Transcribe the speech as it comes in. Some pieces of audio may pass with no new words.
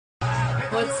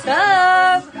What's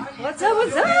up? What's up?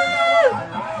 What's up?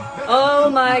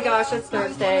 Oh my gosh, it's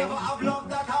Thursday.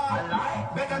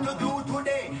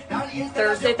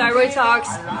 Thursday Thyroid Talks.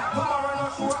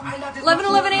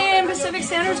 11:11 a.m. Pacific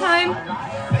Standard Time.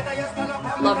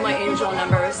 Love my angel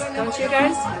numbers, don't you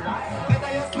guys?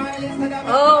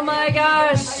 Oh my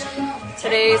gosh.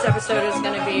 Today's episode is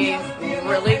going to be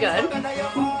really good.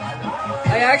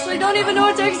 I actually don't even know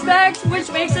what to expect,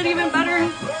 which makes it even better.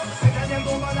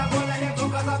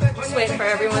 Just waiting for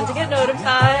everyone to get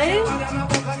notified.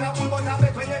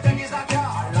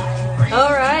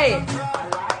 All right.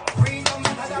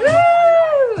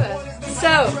 Woo!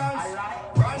 So,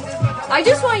 I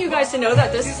just want you guys to know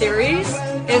that this series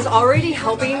is already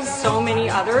helping so many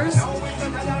others.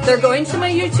 They're going to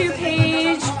my YouTube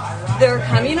page. They're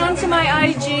coming onto my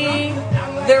IG.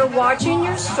 They're watching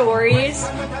your stories,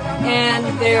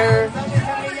 and they're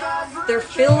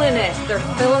feeling it. They're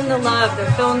feeling the love.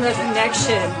 They're feeling the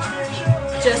connection,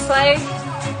 just like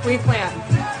we planned.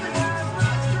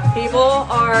 People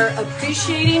are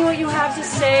appreciating what you have to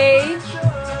say,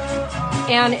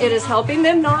 and it is helping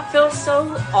them not feel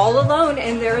so all alone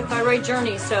in their thyroid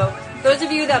journey. So those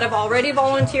of you that have already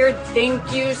volunteered,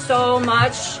 thank you so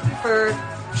much for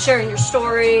sharing your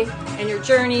story and your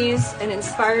journeys and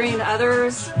inspiring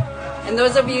others. And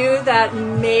those of you that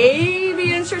may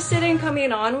be interested in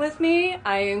coming on with me,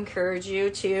 I encourage you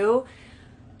to.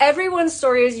 Everyone's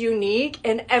story is unique,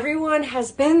 and everyone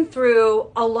has been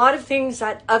through a lot of things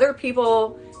that other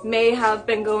people may have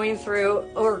been going through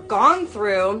or gone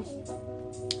through,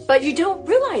 but you don't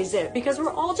realize it because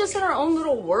we're all just in our own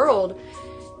little world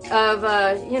of,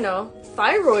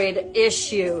 thyroid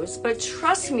issues. But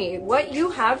trust me, what you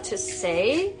have to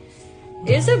say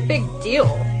is a big deal.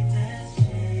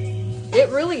 It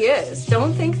really is.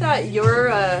 Don't think that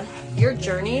your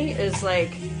journey is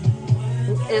like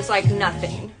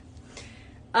nothing.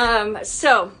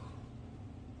 So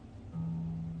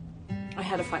I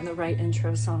had to find the right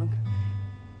intro song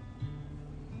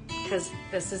because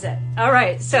this is it. All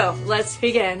right, so let's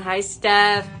begin. Hi,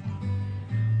 Steph.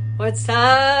 What's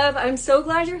up? I'm so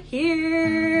glad you're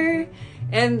here.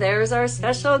 And there's our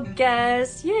special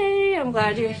guest. Yay, I'm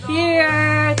glad you're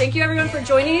here. Thank you everyone for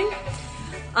joining.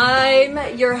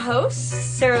 I'm your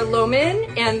host, Sarah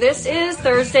Lohman, and this is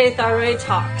Thursday Thyroid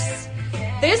Talks.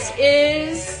 This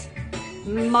is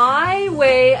my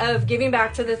way of giving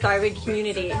back to the thyroid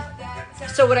community.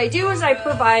 So what I do is I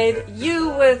provide you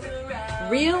with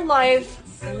real life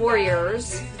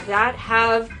warriors that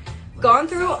have gone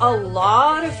through a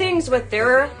lot of things with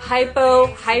their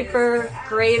hyper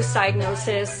Graves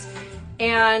diagnosis,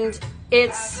 and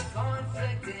it's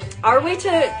our way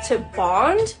to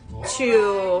bond,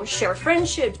 to share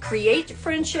friendship, create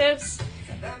friendships,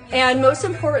 and most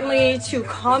importantly to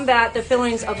combat the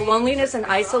feelings of loneliness and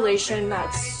isolation that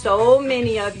so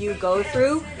many of you go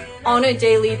through on a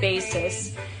daily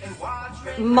basis.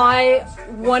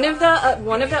 One of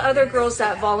the other girls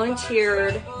that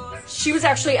volunteered, she was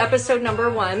actually episode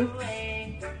number 1.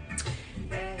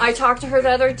 I talked to her the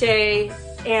other day,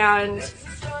 and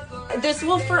this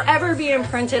will forever be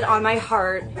imprinted on my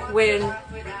heart when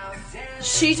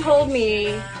she told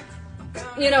me,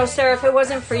 Sarah, if it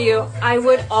wasn't for you, I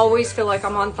would always feel like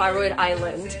I'm on Thyroid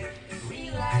Island.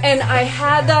 And I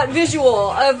had that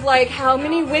visual of like how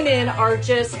many women are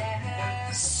just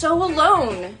so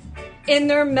alone in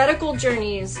their medical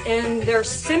journeys and their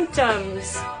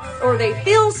symptoms, or they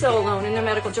feel so alone in their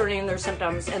medical journey and their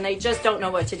symptoms, and they just don't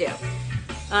know what to do.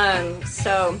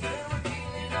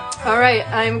 All right,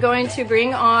 I'm going to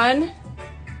bring on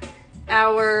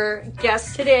our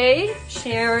guest today,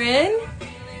 Sharon.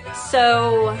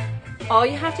 So all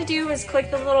you have to do is click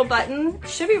the little button, it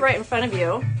should be right in front of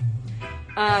you,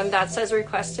 that says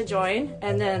request to join,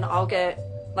 and then I'll get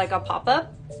like a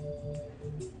pop-up.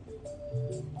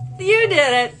 You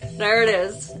did it. There it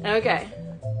is. Okay.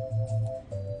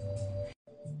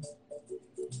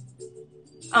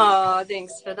 Oh,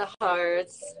 thanks for the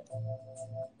hearts.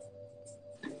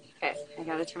 Okay, I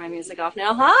gotta turn my music off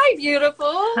now. Hi,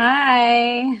 beautiful.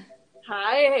 Hi.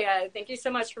 Hi, thank you so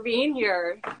much for being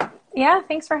here. Yeah,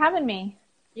 thanks for having me.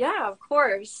 Yeah, of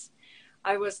course.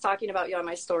 I was talking about you on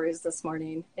my stories this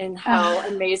morning and how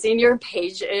amazing your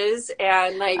page is.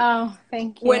 And like, oh,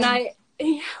 thank you. When I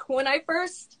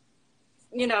first,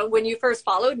 when you first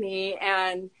followed me,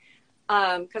 and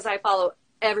because I follow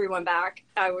everyone back,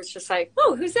 I was just like,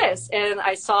 oh, who's this? And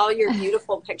I saw your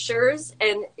beautiful pictures,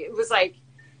 and it was like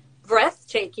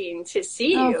breathtaking to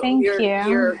see you. Thank you.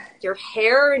 Your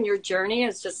hair and your journey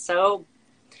is just so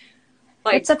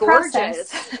like it's a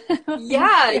gorgeous.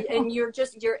 Yeah, you. and you're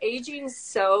aging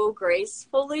so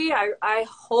gracefully. I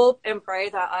hope and pray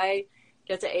that I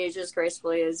get to age as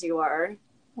gracefully as you are.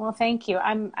 Well, thank you.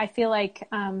 I feel like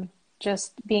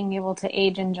just being able to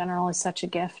age in general is such a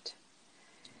gift.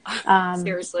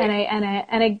 Seriously.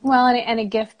 And a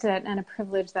gift and a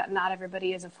privilege that not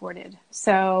everybody is afforded.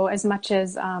 So as much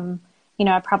as,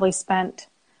 I probably spent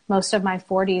most of my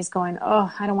 40s going,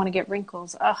 oh, I don't want to get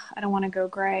wrinkles. Oh, I don't want to go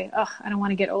gray. Oh, I don't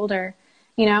want to get older,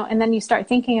 and then you start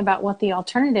thinking about what the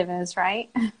alternative is, right?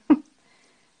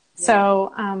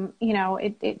 So,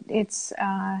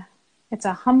 it's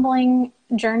a humbling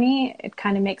journey. It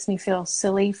kind of makes me feel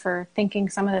silly for thinking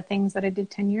some of the things that I did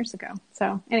 10 years ago.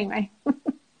 So anyway.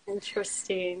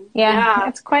 Interesting. Yeah.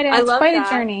 It's quite a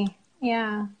journey.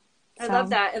 Yeah. I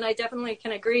love that. And I definitely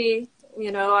can agree.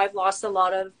 I've lost a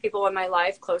lot of people in my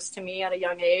life close to me at a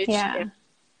young age. Yeah. And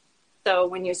so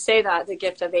when you say that, the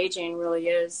gift of aging really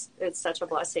it's such a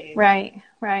blessing. Right.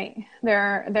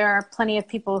 There are plenty of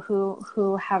people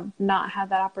who have not had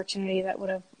that opportunity that would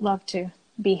have loved to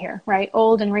be here, right?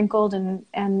 Old and wrinkled and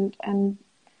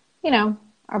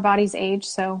our bodies age,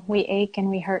 so we ache and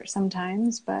we hurt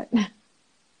sometimes, but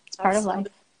it's part of life.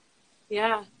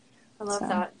 Yeah. I love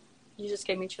that. You just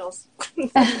gave me chills.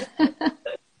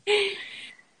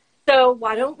 So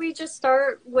why don't we just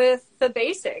start with the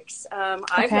basics?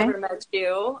 I've never met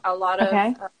you. A lot of,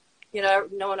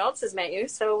 no one else has met you.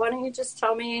 So why don't you just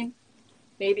tell me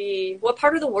maybe what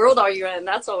part of the world are you in?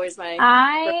 That's always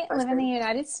I live in the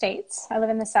United States. I live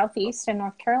in the Southeast in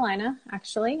North Carolina,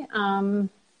 actually.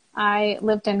 I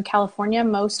lived in California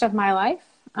most of my life.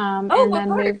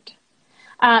 Moved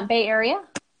Bay Area,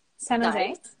 San Jose.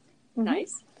 Nice. Mm-hmm.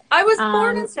 Nice. I was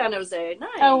born in San Jose. Nice.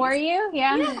 Oh, were you?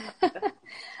 Yeah.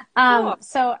 Cool.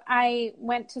 So I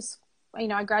went to,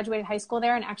 I graduated high school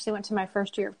there and actually went to my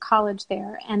first year of college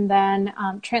there, and then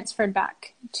transferred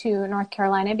back to North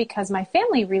Carolina because my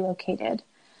family relocated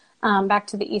back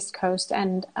to the East Coast,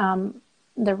 and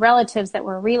the relatives that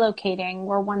were relocating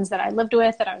were ones that I lived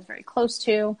with, that I was very close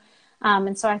to,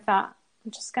 and so I thought,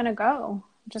 I'm just going to go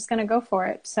for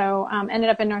it. So ended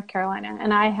up in North Carolina,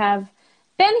 and I have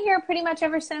been here pretty much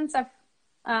ever since. I've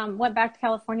went back to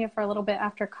California for a little bit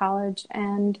after college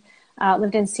and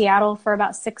lived in Seattle for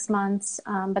about 6 months,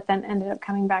 but then ended up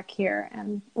coming back here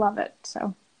and love it.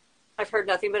 So I've heard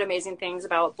nothing but amazing things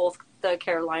about both the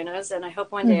Carolinas, and I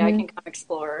hope one day I can come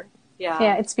explore.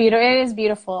 Yeah, it's beautiful. It is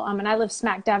beautiful. And I live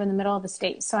smack dab in the middle of the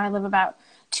state, so I live about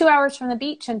 2 hours from the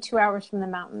beach and 2 hours from the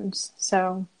mountains.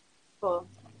 So cool.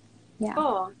 Yeah.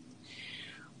 Cool.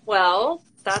 Well,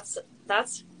 that's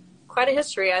quite a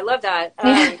history. I love that.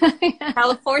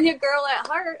 California girl at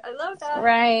heart. I love that.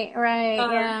 Right.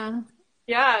 Yeah.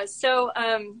 Yeah. So,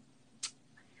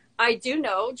 I do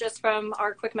know just from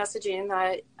our quick messaging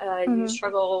that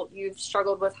you've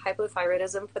struggled with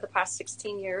hypothyroidism for the past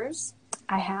 16 years.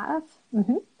 I have.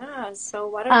 Mm-hmm. Yeah. So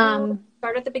why don't you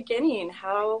start at the beginning?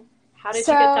 How did you get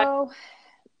that?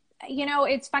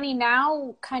 It's funny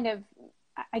now, kind of,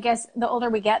 I guess the older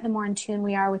we get, the more in tune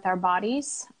we are with our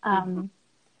bodies.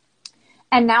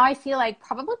 And now I feel like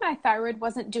probably my thyroid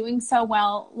wasn't doing so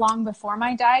well long before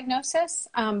my diagnosis,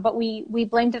 but we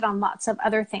blamed it on lots of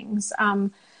other things.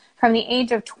 From the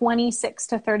age of 26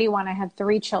 to 31, I had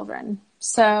 3 children.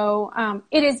 So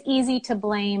it is easy to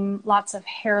blame lots of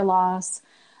hair loss,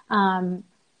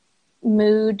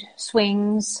 mood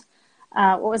swings.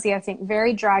 What was the other thing?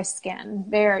 Very dry skin,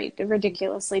 very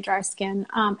ridiculously dry skin,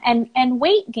 and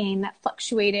weight gain that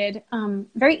fluctuated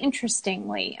very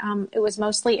interestingly. It was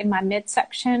mostly in my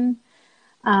midsection,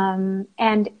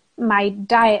 and my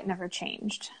diet never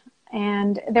changed.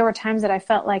 And there were times that I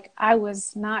felt like I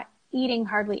was not eating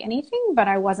hardly anything, but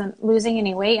I wasn't losing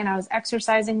any weight, and I was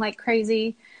exercising like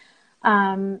crazy.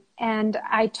 And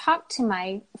I talked to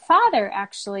my father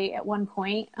actually at one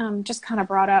point, just kind of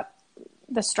brought up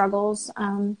the struggles.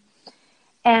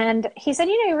 And he said,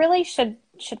 you really should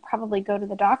probably go to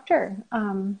the doctor.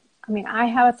 I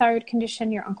have a thyroid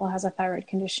condition. Your uncle has a thyroid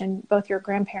condition, both your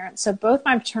grandparents. So both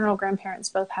my paternal grandparents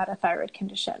both had a thyroid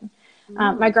condition.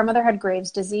 My grandmother had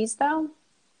Graves' disease though.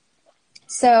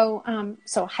 So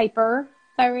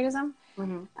hyperthyroidism.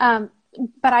 Mm-hmm.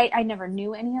 But I never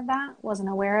knew any of that, wasn't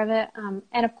aware of it.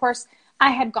 And of course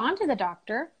I had gone to the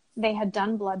doctor. They had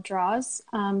done blood draws.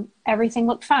 Everything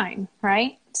looked fine,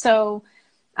 right? So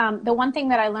the one thing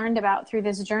that I learned about through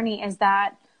this journey is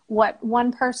that what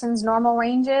one person's normal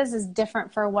range is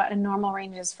different for what a normal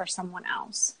range is for someone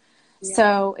else. Yeah.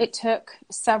 So it took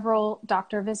several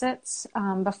doctor visits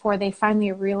before they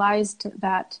finally realized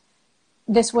that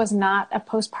this was not a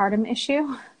postpartum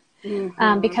issue.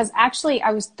 Mm-hmm. Because actually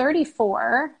I was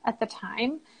 34 at the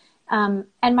time.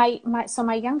 And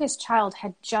my youngest child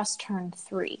had just turned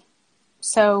 3.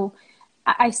 So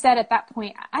I said at that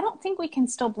point, I don't think we can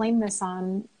still blame this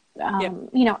on,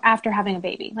 after having a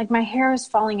baby. Like my hair is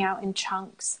falling out in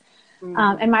chunks.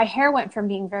 And my hair went from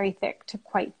being very thick to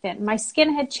quite thin. My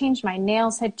skin had changed. My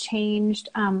nails had changed.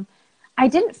 I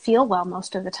didn't feel well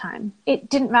most of the time. It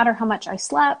didn't matter how much I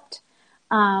slept.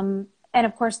 And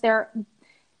of course, the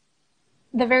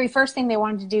very first thing they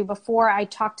wanted to do before I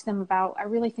talked to them about, I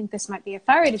really think this might be a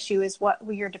thyroid issue, is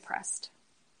you're depressed.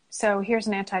 So here's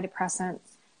an antidepressant.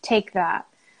 Take that.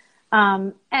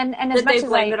 And as did much they as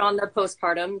blame it on the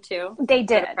postpartum too? They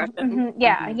did.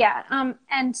 Yeah.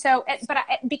 And so,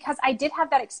 because I did have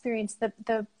that experience,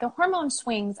 the hormone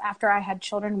swings after I had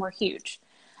children were huge.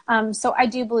 So I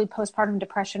do believe postpartum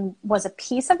depression was a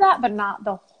piece of that, but not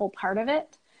the whole part of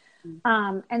it.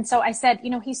 And so I said,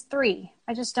 he's 3.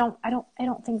 I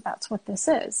don't think that's what this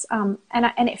is. And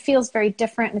it feels very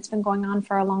different, and it's been going on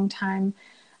for a long time.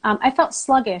 I felt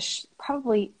sluggish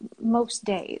probably most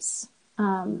days.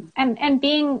 And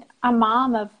being a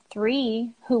mom of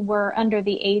 3 who were under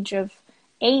the age of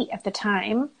 8 at the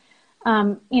time,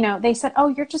 they said, "Oh,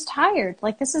 you're just tired.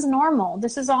 Like, this is normal.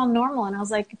 This is all normal." And I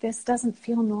was like, this doesn't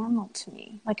feel normal to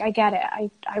me. Like, I get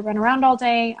it. I run around all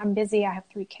day. I'm busy. I have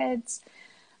 3 kids.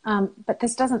 But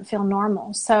this doesn't feel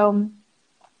normal. So,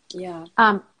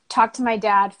 talked to my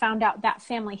dad, found out that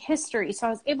family history. So I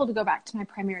was able to go back to my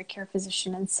primary care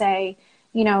physician and say,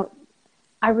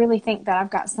 I really think that I've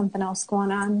got something else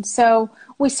going on. So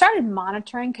we started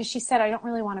monitoring, because she said, I don't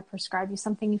really want to prescribe you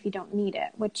something if you don't need it,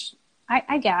 which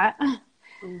I get.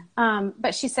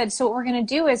 But she said, so what we're going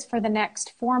to do is for the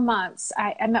next 4 months,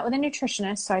 I met with a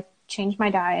nutritionist. So I changed my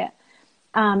diet.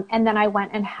 And then I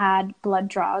went and had blood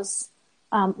draws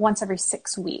once every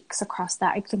 6 weeks across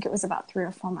that. I think it was about 3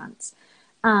 or 4 months.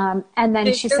 And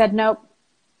then she said, nope.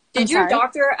 Did your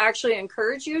doctor actually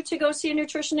encourage you to go see a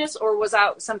nutritionist, or was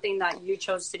that something that you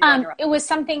chose to do on your own? It was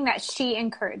something that she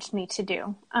encouraged me to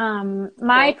do.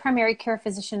 My primary care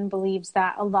physician believes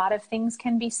that a lot of things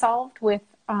can be solved with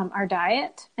our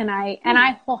diet. And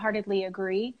I wholeheartedly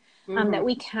agree that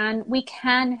we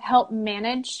can help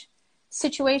manage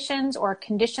situations or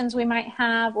conditions we might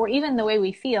have, or even the way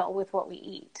we feel with what we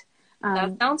eat.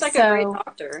 That sounds like a great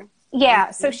doctor.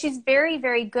 Yeah. So she's very,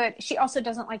 very good. She also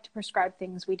doesn't like to prescribe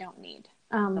things we don't need.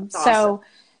 So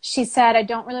she said, I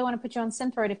don't really want to put you on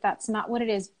Synthroid if that's not what it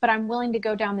is, but I'm willing to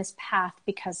go down this path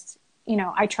because,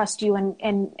 I trust you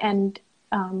and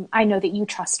I know that you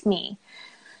trust me.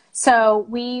 So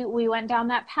we went down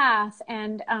that path,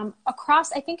 and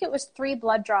across, I think it was 3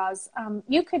 blood draws,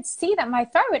 you could see that my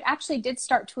thyroid actually did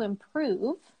start to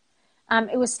improve.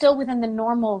 It was still within the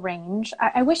normal range.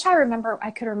 I wish I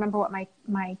could remember what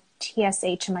my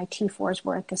TSH and my T4s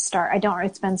were at the start. I don't,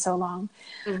 it's been so long.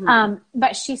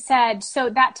 But she said, so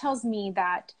that tells me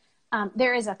that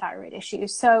there is a thyroid issue.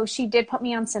 So she did put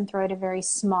me on Synthroid, a very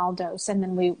small dose, and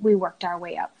then we worked our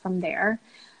way up from there.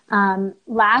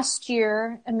 Last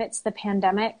year, amidst the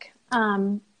pandemic,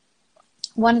 one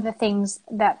of the things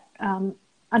that,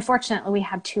 unfortunately, we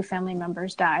had 2 family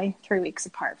members die 3 weeks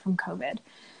apart from COVID.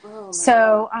 Oh,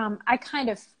 so I kind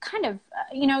of,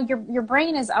 your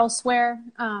brain is elsewhere,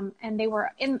 and they were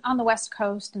on the West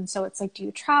Coast, and so it's like, do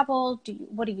you travel?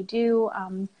 What do you do?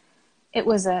 It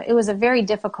was a very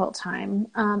difficult time,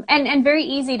 and very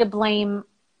easy to blame.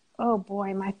 Oh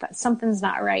boy, something's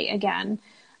not right again.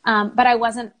 But I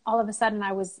wasn't. All of a sudden,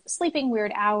 I was sleeping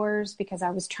weird hours because I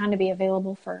was trying to be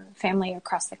available for family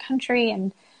across the country,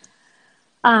 and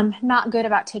not good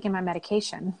about taking my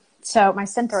medication. So my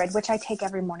Synthroid, which I take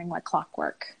every morning like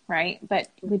clockwork, right? But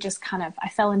I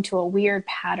fell into a weird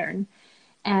pattern.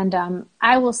 And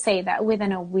I will say that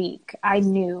within a week, I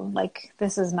knew, like,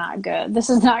 this is not good.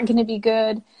 This is not going to be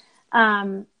good.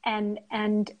 And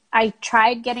I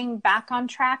tried getting back on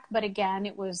track, but again,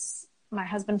 it was, my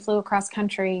husband flew across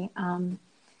country and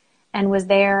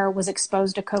was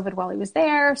exposed to COVID while he was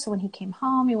there. So when he came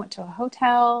home, he went to a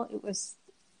hotel. It was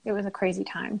a crazy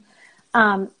time.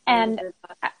 And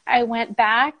I went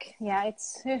back. Yeah,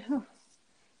 it's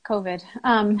COVID.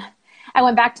 I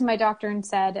went back to my doctor and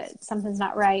said, something's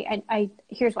not right.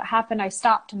 Here's what happened. I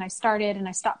stopped and I started, and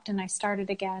I stopped and I started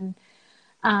again.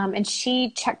 And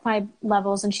she checked my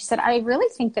levels and she said, I really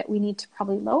think that we need to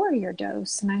probably lower your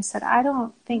dose. And I said, I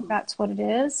don't think that's what it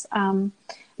is.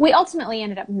 We ultimately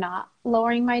ended up not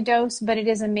lowering my dose, but it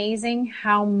is amazing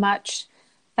how much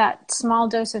that small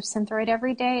dose of Synthroid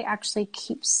every day actually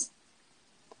keeps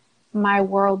my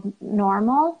world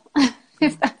normal,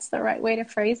 if that's the right way to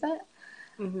phrase it.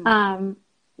 Mm-hmm.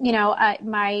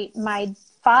 My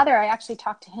father, I actually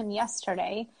talked to him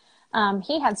yesterday.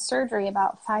 He had surgery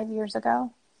about 5 years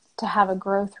ago to have a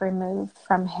growth removed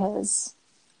from his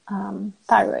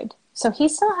thyroid. So he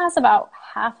still has about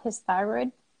half his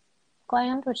thyroid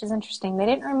gland, which is interesting. They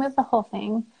didn't remove the whole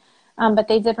thing, but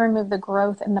they did remove the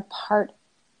growth and the part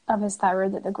of his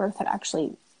thyroid that the growth had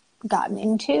actually gotten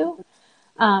into.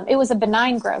 It was a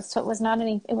benign growth, so it was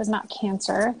not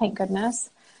cancer, thank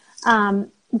goodness.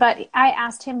 But I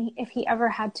asked him if he ever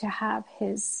had to have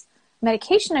his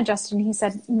medication adjusted, and he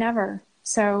said never.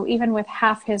 So even with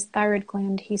half his thyroid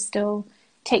gland, he still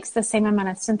takes the same amount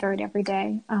of Synthroid every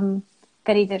day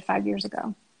that he did 5 years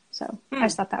ago. So I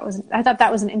thought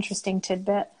that was an interesting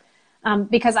tidbit,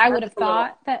 because I would have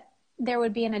thought that there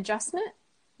would be an adjustment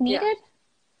needed.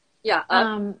 Yeah.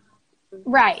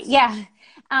 Right. Yeah.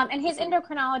 And his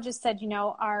endocrinologist said,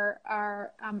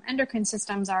 our endocrine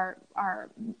systems are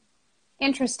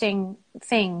interesting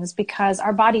things because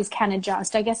our bodies can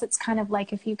adjust. I guess it's kind of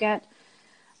like if you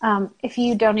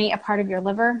donate a part of your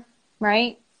liver,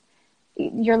 right?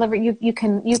 Your liver, you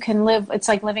can live, it's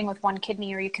like living with one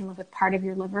kidney, or you can live with part of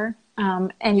your liver.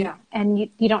 And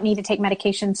you don't need to take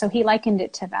medication. So he likened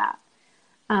it to that.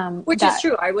 Which is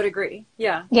true. I would agree.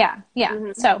 Yeah. Yeah. Yeah.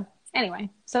 Mm-hmm. So anyway,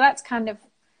 so that's kind of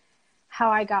how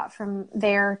I got from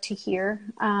there to here.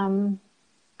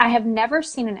 I have never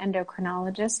seen an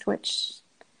endocrinologist, which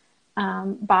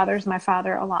bothers my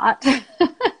father a lot.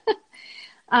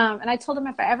 And I told him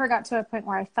if I ever got to a point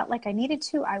where I felt like I needed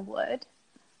to, I would.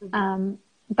 Mm-hmm.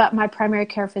 But my primary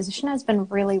care physician has been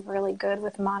really, really good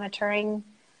with monitoring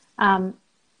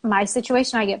my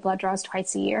situation. I get blood draws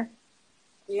twice a year.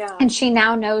 Yeah. And she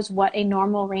now knows what a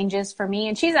normal range is for me.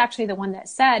 And she's actually the one that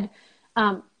said,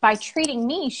 by treating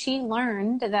me, she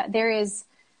learned that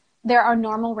there are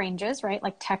normal ranges, right?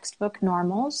 Like textbook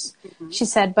normals. Mm-hmm. She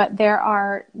said, but there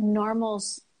are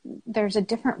normals. There's a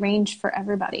different range for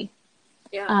everybody.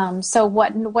 Yeah. So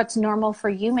what's normal for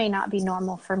you may not be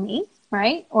normal for me,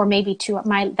 right? Or maybe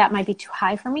that might be too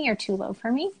high for me or too low for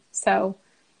me. So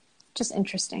just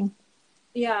interesting.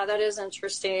 Yeah, that is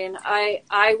interesting.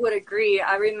 I would agree.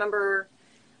 I remember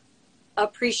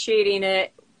appreciating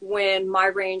it when my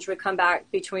range would come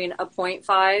back between a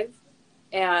 0.5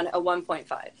 and a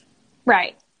 1.5.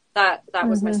 Right. That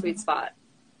was mm-hmm. my sweet spot.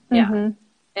 Yeah. Mm-hmm.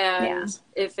 And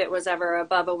if it was ever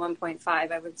above a 1.5,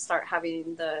 I would start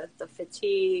having the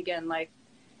fatigue and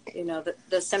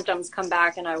the symptoms come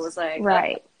back, and I was like,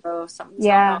 right. Oh, something's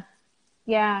going on.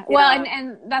 Yeah. Well,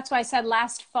 and that's why I said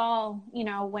last fall,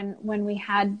 when we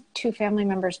had two family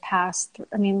members pass,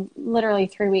 literally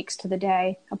 3 weeks to the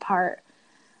day apart,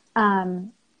 I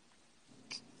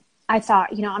thought,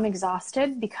 I'm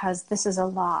exhausted because this is a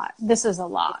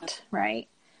lot. Right?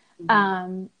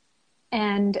 Mm-hmm.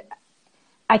 And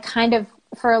I kind of,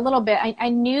 for a little bit, I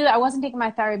knew I wasn't taking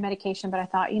my thyroid medication, but I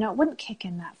thought, it wouldn't kick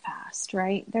in that fast,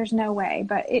 right? There's no way,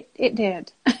 but it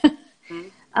did. Mm-hmm.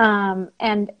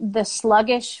 And the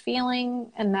sluggish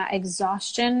feeling and that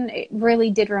exhaustion, it really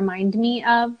did remind me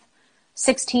of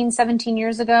 16, 17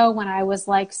 years ago when I was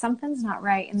like, something's not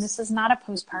right. And this is not a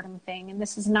postpartum thing. And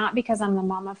this is not because I'm the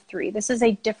mom of 3. This is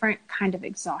a different kind of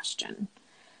exhaustion.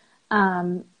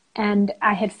 And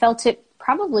I had felt it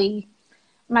probably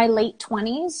my late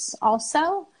 20s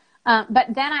also. But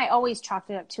then I always chalked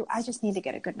it up to, I just need to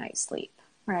get a good night's sleep.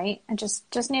 Right. I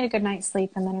just need a good night's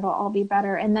sleep, and then it'll all be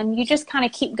better. And then you just kind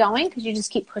of keep going because you just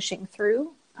keep pushing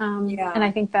through. And I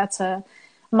think that's a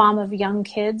mom of young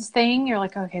kids thing. You're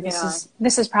like, okay,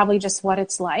 this is probably just what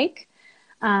it's like.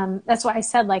 That's why I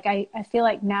said, I feel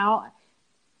like now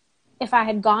if I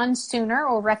had gone sooner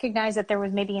or recognized that there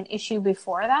was maybe an issue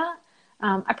before that,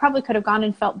 I probably could have gone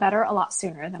and felt better a lot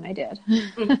sooner than I did.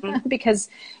 Mm-hmm. Because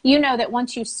that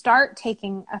once you start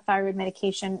taking a thyroid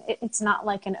medication, it's not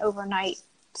like an overnight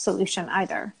solution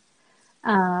either.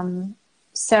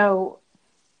 So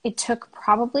it took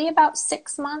probably about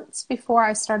 6 months before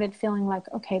I started feeling like,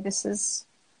 okay, this is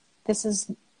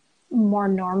more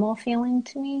normal feeling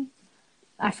to me.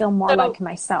 I feel more like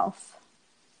myself.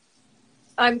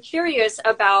 I'm curious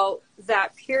about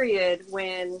that period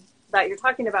that you're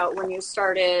talking about when you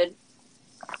started,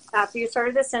 after you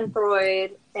started the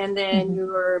Synthroid, and then mm-hmm. you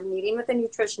were meeting with a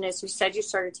nutritionist. You said you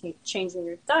started changing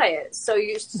your diet. So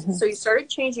you started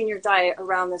changing your diet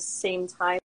around the same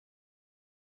time.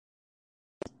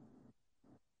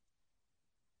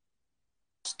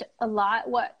 A lot.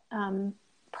 What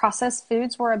processed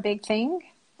foods were a big thing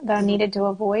that I needed to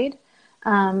avoid.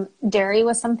 Dairy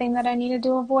was something that I needed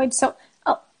to avoid. So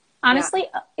honestly,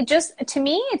 to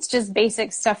me, it's just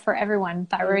basic stuff for everyone,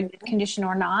 thyroid mm-hmm. condition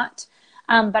or not.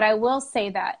 But I will say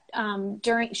that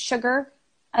during sugar,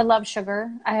 I love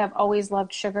sugar. I have always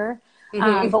loved sugar.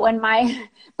 Mm-hmm.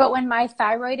 But when my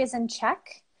thyroid is in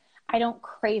check, I don't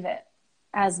crave it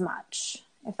as much,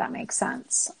 if that makes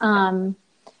sense.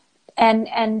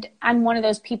 And I'm one of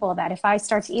those people that if I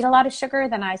start to eat a lot of sugar,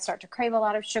 then I start to crave a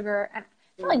lot of sugar. And I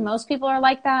feel like most people are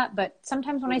like that, but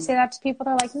sometimes when I say that to people,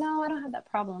 they're like, no, I don't have that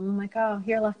problem. I'm like, oh,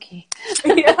 you're lucky.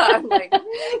 Yeah, I'm like,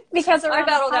 because I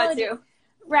battle that too.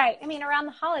 Right. I mean, around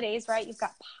the holidays, right, you've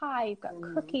got pie, you've got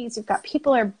cookies, you've got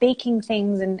people are baking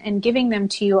things and giving them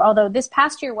to you. Although this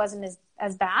past year wasn't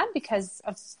as bad because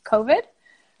of COVID.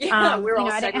 Yeah, we're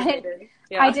all segregated.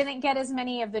 I didn't get as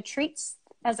many of the treats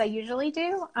as I usually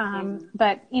do.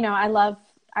 But, you know, I love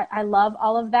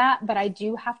all of that, but I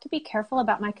do have to be careful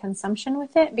about my consumption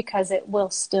with it because it will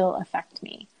still affect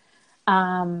me,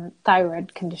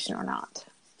 thyroid condition or not.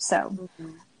 So,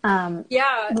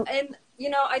 yeah. And, you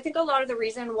know, I think a lot of the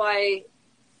reason why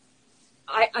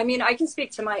I mean, I can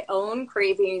speak to my own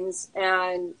cravings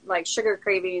and like sugar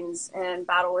cravings and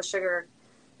battle with sugar.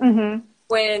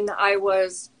 When I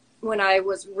was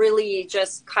really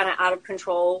just kind of out of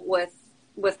control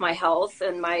with my health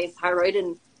and my thyroid,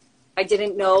 and I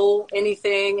didn't know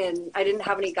anything and I didn't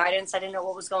have any guidance. I didn't know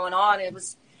what was going on. It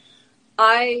was,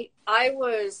 I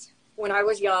was, when I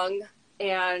was young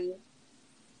and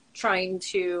trying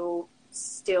to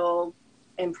still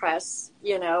impress,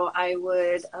 you know,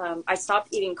 I stopped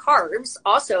eating carbs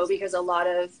also because a lot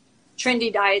of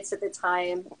trendy diets at the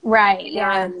time. Right.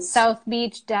 Yeah. South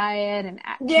Beach diet and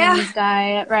Atkins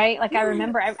diet, right? Like I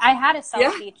remember I had a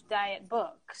South Beach diet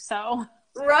book. So.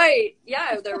 Right.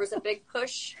 Yeah. There was a big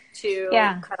push to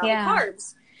cut out the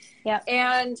carbs. Yeah.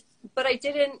 But I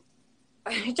didn't,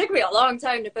 it took me a long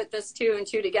time to put this 2 and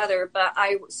 2 together, but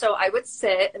I would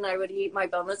sit and I would eat my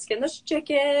boneless skinless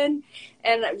chicken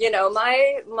and, you know,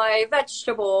 my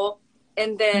vegetable.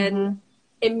 And then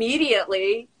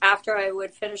immediately after I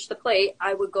would finish the plate,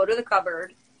 I would go to the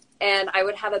cupboard and I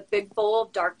would have a big bowl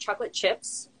of dark chocolate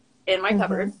chips in my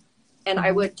cupboard. And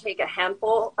I would take a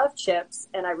handful of chips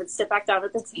and I would sit back down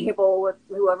at the table with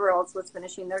whoever else was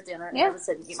finishing their dinner and I would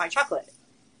sit and eat my chocolate.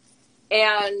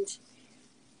 And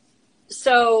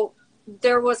so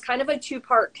there was kind of a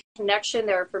 2-part connection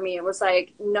there for me. It was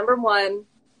like, number one,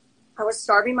 I was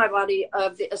starving my body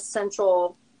of the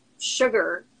essential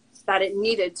sugar that it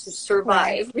needed to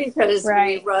survive because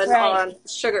we run on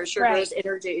sugar. Sugar is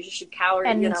energy, calorie,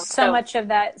 and you know. So much of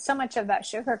that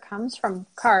sugar comes from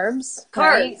carbs.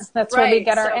 Right? That's where we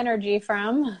get our energy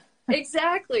from.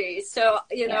 Exactly. So,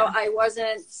 you know, I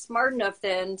wasn't smart enough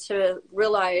then to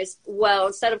realize, well,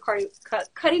 instead of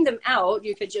cutting them out,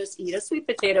 you could just eat a sweet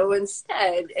potato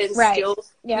instead and still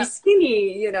be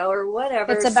skinny, you know, or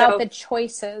whatever. It's about the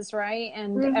choices, right?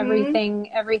 And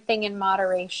everything in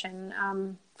moderation.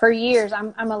 For years,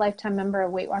 I'm a lifetime member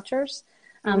of Weight Watchers.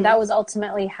 That was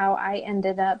ultimately how I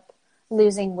ended up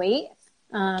losing weight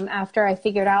after I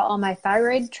figured out all my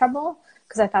thyroid trouble.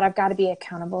 Because I thought I've got to be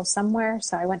accountable somewhere.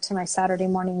 So I went to my Saturday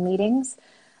morning meetings.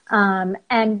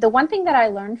 And the one thing that I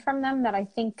learned from them that I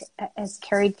think has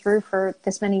carried through for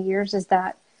this many years is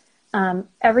that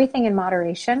everything in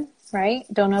moderation, right?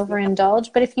 Don't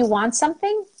overindulge. But if you want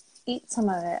something, eat some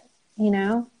of it, you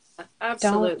know?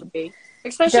 Absolutely.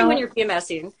 Especially when you're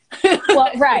PMSing. Well,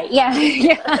 right. Yeah.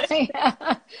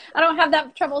 I don't have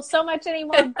that trouble so much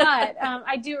anymore, but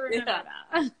I do remember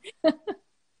that.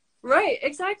 Right,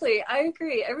 exactly. I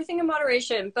agree. Everything in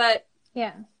moderation, but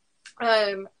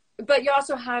but you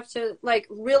also have to like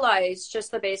realize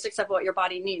just the basics of what your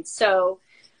body needs. So,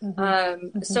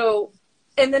 so,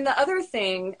 and then the other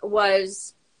thing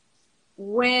was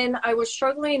when I was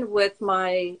struggling with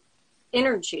my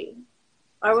energy,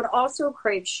 I would also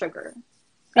crave sugar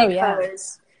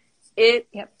because it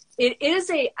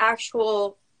is a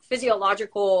actual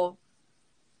physiological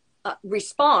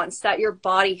response that your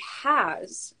body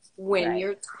has when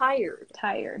you're tired.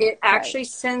 It actually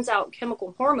sends out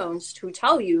chemical hormones to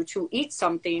tell you to eat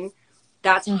something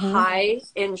that's high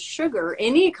in sugar,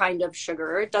 any kind of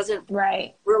sugar. It doesn't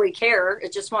really care.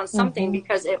 It just wants something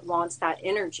because it wants that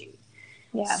energy.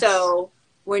 Yes. So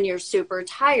when you're super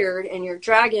tired and you're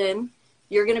dragging,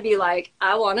 you're going to be like,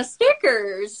 I want a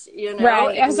Snickers, you know?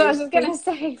 Right. And so I was going to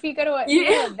say, if you go to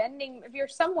a vending, if you're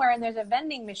somewhere and there's a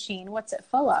vending machine, what's it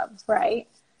full of, right?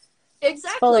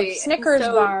 Exactly. It's full of Snickers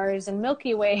bars and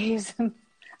Milky Ways and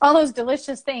all those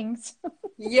delicious things.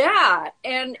 Yeah.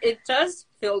 And it does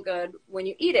feel good when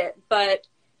you eat it, but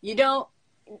you don't,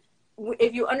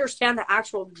 if you understand the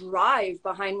actual drive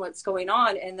behind what's going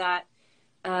on and that,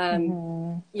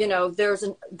 you know, there's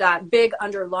that big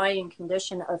underlying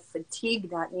condition of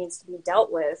fatigue that needs to be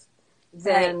dealt with,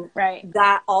 then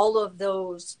that all of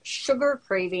those sugar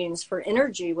cravings for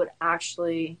energy would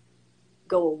actually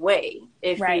go away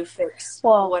if you fix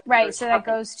so that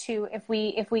goes to if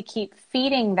we keep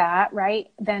feeding that,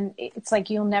 right, then it's like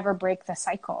you'll never break the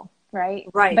cycle. right?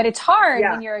 Right. But it's hard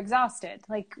Yeah. when you're exhausted.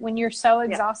 Like when you're so Yeah.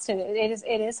 exhausted,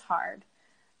 it is hard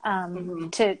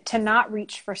to not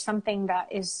reach for something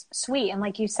that is sweet. And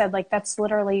like you said, like that's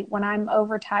literally when I'm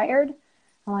overtired,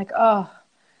 I'm like, oh,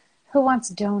 who wants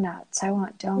donuts? I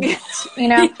want donuts. You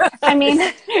know, I mean,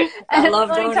 I love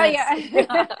let me donuts. tell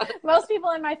you, most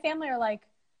people in my family are like,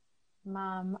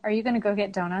 Mom, are you going to go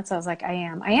get donuts? I was like, I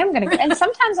am going to go. And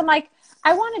sometimes I'm like,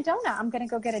 I want a donut. I'm going to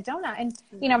go get a donut. And,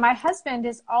 you know, my husband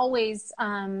is always,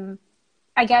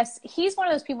 I guess he's one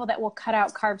of those people that will cut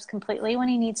out carbs completely when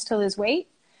he needs to lose weight.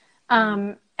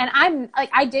 And I'm like,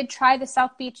 I did try the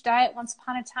South Beach diet once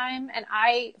upon a time, and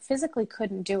I physically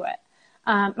couldn't do it.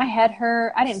 My head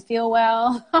hurt. I didn't feel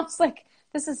well. I was like,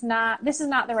 this is not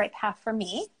the right path for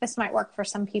me. This might work for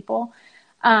some people.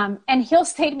 And he'll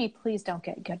say to me, please don't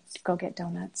go get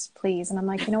donuts, please. And I'm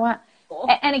like, you know what?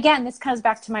 And again, this comes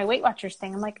back to my Weight Watchers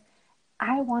thing. I'm like,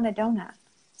 I want a donut.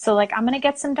 So like, I'm going to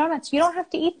get some donuts. You don't have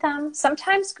to eat them.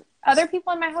 Sometimes other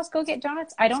people in my house go get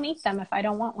donuts. I don't eat them if I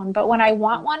don't want one, but when I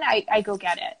want one, I go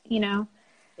get it, you know?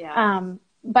 Yeah.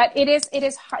 But it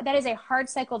is hard. That is a hard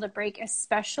cycle to break,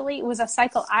 especially it was a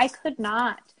cycle I could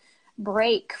not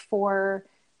break for,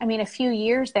 I mean, a few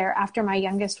years there after my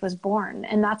youngest was born.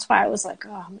 And that's why I was like,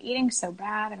 oh, I'm eating so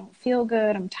bad. I don't feel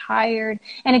good. I'm tired.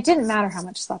 And it didn't matter how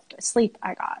much sleep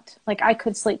I got. Like I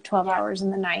could sleep 12 hours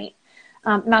in the night.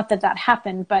 Not that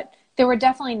happened, but there were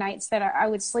definitely nights that I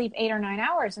would sleep 8 or 9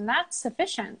 hours, and that's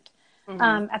sufficient.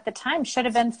 At the time should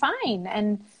have been fine.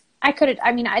 And I could have,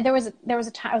 I mean, there was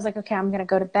a time I was like, okay, I'm going to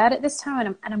go to bed at this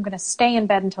time and I'm going to stay in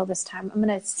bed until this time. I'm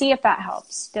going to see if that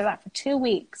helps. Did that for 2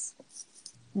 weeks.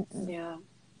 Yeah.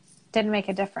 Didn't make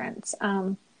a difference.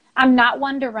 I'm not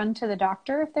one to run to the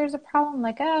doctor if there's a problem.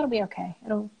 Like, oh, it'll be okay.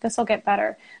 This will get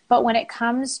better. But when it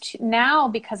comes to now,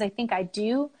 because I think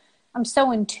I'm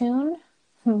so in tune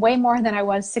way more than I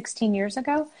was 16 years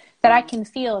ago that I can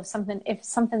feel if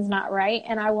something's not right,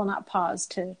 and I will not pause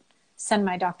to send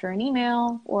my doctor an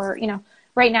email or, you know,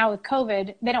 right now with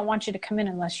COVID, they don't want you to come in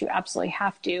unless you absolutely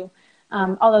have to.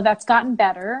 Although that's gotten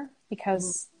better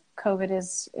because COVID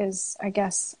is, I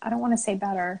guess, I don't want to say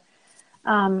better.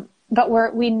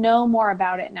 But we know more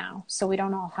about it now, so we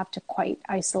don't all have to quite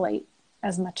isolate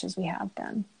as much as we have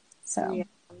then. So, yeah.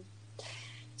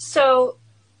 So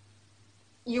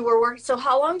you were working. So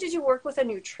how long did you work with a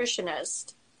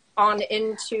nutritionist on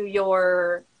into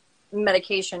your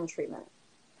medication treatment?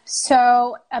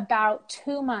 So about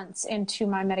 2 months into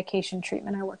my medication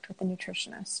treatment, I worked with a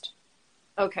nutritionist.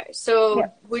 Okay, so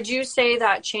would you say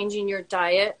that changing your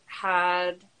diet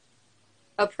had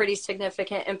a pretty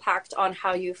significant impact on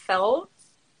how you felt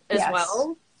as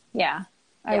well? Yeah,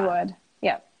 I would.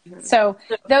 Yeah. So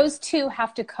those two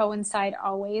have to coincide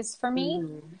always for me.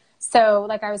 So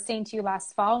like I was saying to you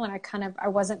last fall when I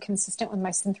wasn't consistent with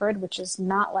my Synthroid, which is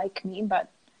not like me, but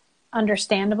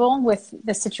understandable with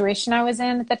the situation I was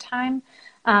in at the time.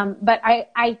 But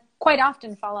I quite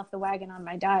often fall off the wagon on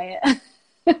my diet,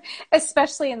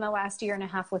 especially in the last year and a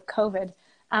half with COVID.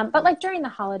 But like during the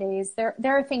holidays, there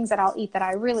are things that I'll eat that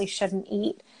I really shouldn't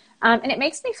eat. And it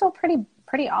makes me feel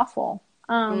pretty awful.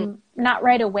 Not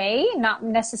right away, not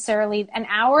necessarily an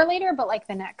hour later, but like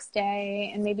the next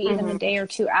day and maybe even a day or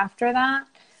two after that.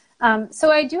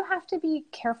 So I do have to be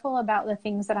careful about the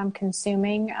things that I'm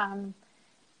consuming.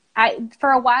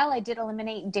 For a while, I did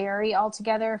eliminate dairy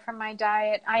altogether from my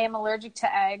diet. I am allergic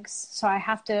to eggs, so I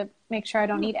have to make sure I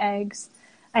don't eat eggs.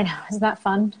 I know, isn't that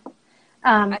fun?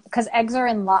 Because eggs are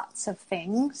in lots of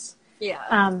things.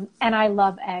 Yeah. And I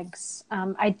love eggs.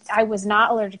 I was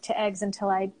not allergic to eggs until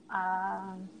I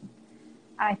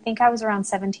think I was around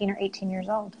 17 or 18 years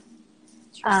old.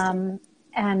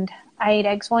 And I ate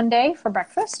eggs one day for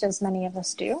breakfast, as many of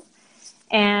us do,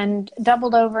 and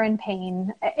doubled over in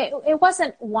pain. It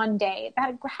wasn't one day.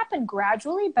 That happened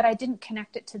gradually, but I didn't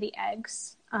connect it to the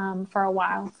eggs for a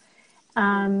while.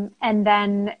 And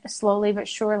then slowly but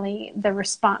surely, the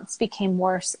response became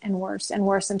worse and worse and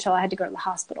worse until I had to go to the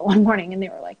hospital one morning, and they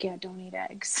were like, "Yeah, don't eat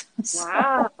eggs."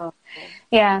 Wow.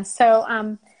 Yeah. So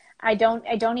I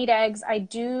don't eat eggs. I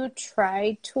do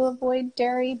try to avoid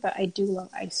dairy, but I do love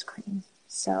ice cream.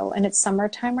 So, and it's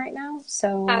summertime right now.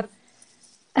 So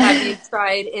have you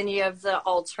tried any of the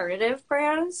alternative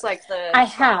brands, like the I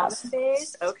have.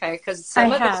 Base? Okay, because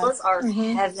some of those are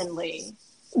heavenly.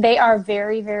 They are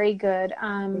very, very good.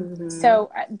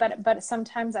 So, but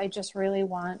sometimes I just really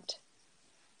want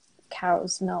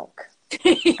cow's milk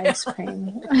ice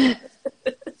cream.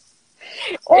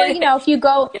 Or, you know,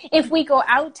 if we go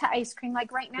out to ice cream,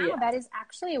 like right now, that is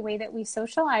actually a way that we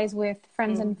socialize with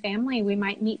friends and family. We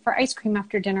might meet for ice cream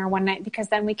after dinner one night because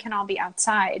then we can all be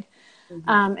outside.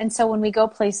 And so when we go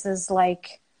places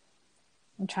like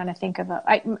I'm trying to think of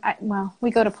well,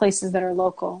 we go to places that are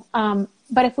local.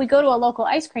 But if we go to a local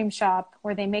ice cream shop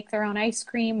where they make their own ice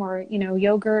cream or,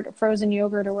 yogurt, or frozen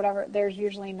yogurt or whatever, there's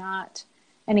usually not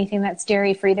anything that's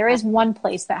dairy free. There is one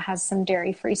place that has some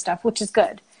dairy free stuff, which is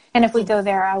good. And if we go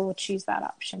there, I will choose that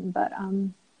option. But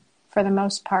for the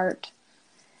most part,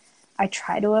 I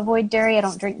try to avoid dairy. I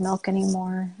don't drink milk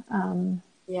anymore,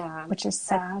 which is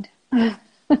sad.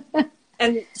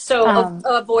 And so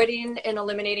avoiding and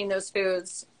eliminating those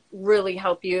foods really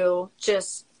help you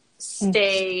just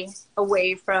stay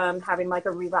away from having like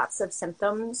a relapse of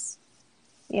symptoms.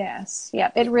 Yes.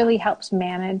 Yeah. It really helps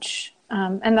manage.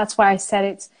 And that's why I said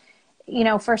it's,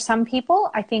 for some people,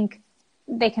 I think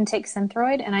they can take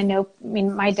Synthroid.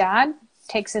 And my dad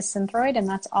takes his Synthroid and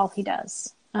that's all he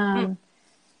does.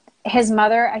 His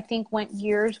mother, I think, went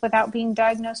years without being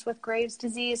diagnosed with Graves'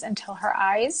 disease until her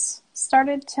eyes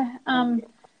started to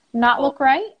not look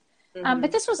right.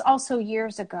 But this was also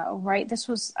years ago, right? This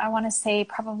was, I want to say,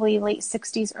 probably late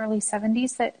 60s, early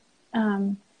 70s that,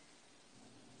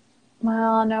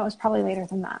 well, no, it was probably later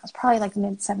than that. It was probably like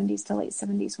mid 70s to late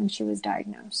 70s when she was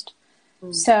diagnosed.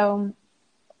 So,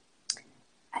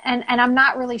 and I'm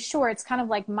not really sure. It's kind of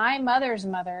like my mother's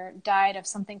mother died of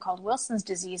something called Wilson's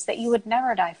disease that you would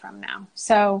never die from now.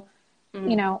 So,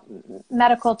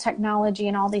 medical technology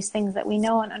and all these things that we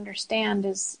know and understand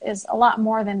is a lot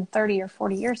more than 30 or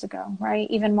 40 years ago, right?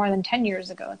 Even more than 10 years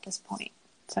ago at this point.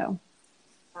 So.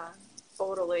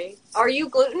 Totally. Are you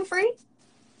gluten-free?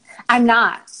 I'm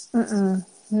not.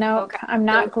 No, okay. I'm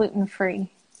not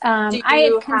gluten-free. Do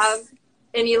you have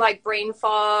any like brain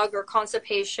fog or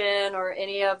constipation or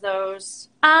any of those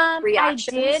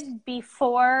reactions? I did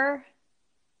before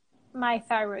my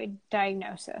thyroid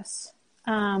diagnosis.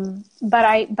 But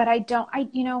I don't,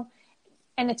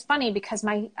 and it's funny because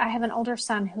I have an older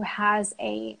son who has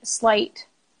a slight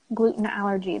gluten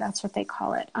allergy. That's what they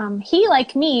call it. He,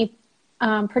 like me,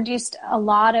 produced a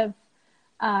lot of,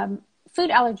 food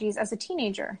allergies as a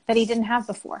teenager that he didn't have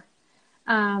before.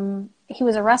 He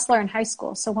was a wrestler in high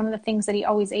school. So one of the things that he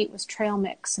always ate was trail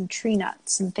mix and tree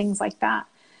nuts and things like that.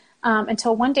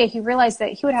 Until one day he realized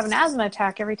that he would have an asthma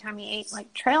attack every time he ate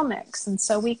like trail mix. And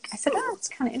so I said, it's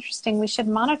kind of interesting. We should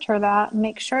monitor that and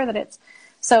make sure that it's,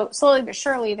 so slowly but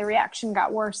surely the reaction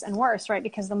got worse and worse, right?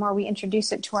 Because the more we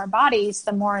introduce it to our bodies,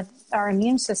 the more our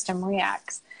immune system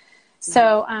reacts.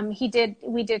 So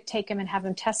we did take him and have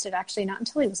him tested, actually not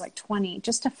until he was like 20,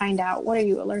 just to find out, what are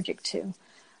you allergic to?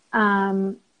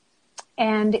 And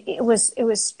it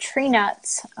was tree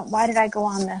nuts. Why did I go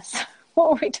on this?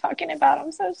 What were we talking about?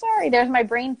 I'm so sorry. There's my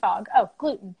brain fog. Oh,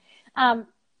 gluten.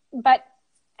 But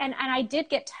I did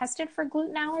get tested for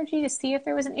gluten allergy to see if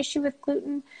there was an issue with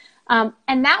gluten. And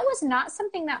that was not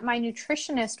something that my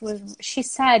nutritionist she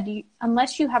said,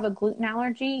 unless you have a gluten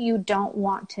allergy, you don't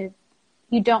want to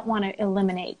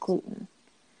eliminate gluten.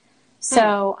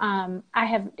 So, I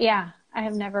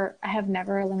have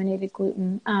never eliminated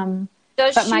gluten.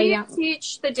 Does she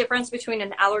teach the difference between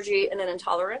an allergy and an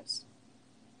intolerance?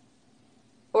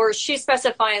 Or is she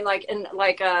specifying like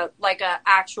a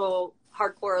actual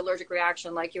hardcore allergic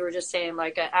reaction, like you were just saying,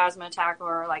 like an asthma attack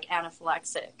or like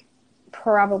anaphylaxis?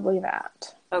 Probably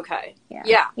that. Okay.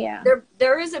 Yeah.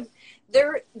 There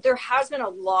has been a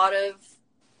lot of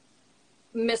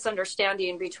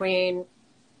misunderstanding between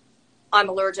I'm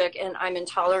allergic and I'm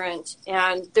intolerant,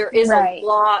 and there is a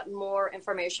lot more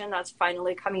information that's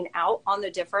finally coming out on the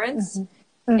difference.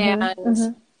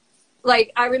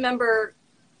 Like I remember,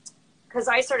 because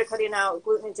I started cutting out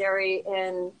gluten and dairy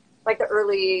in like the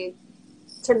early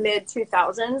to mid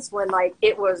 2000s, when like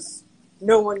it was,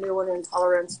 no one knew what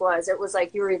intolerance was. It was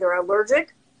like you were either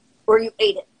allergic or you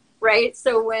ate it, right?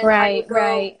 So when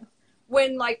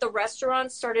when like the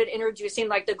restaurants started introducing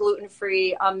like the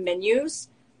gluten-free menus,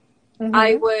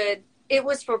 it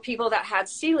was for people that had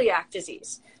celiac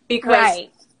disease, because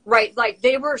like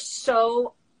they were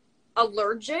so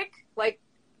allergic, like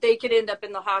they could end up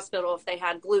in the hospital if they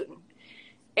had gluten.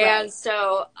 And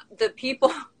so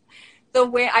the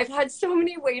way I've had so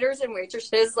many waiters and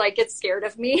waitresses like get scared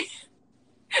of me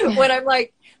when I'm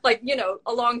like,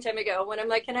 a long time ago when I'm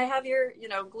like, can I have your,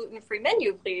 gluten-free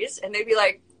menu, please? And they'd be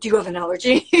like, do you have an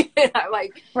allergy? And I'm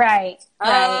like,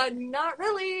 not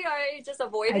really. I just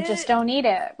avoid it. I just don't eat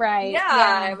it. Right.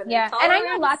 Yeah. And I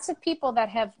know lots of people that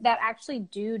actually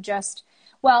do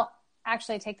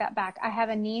actually I take that back. I have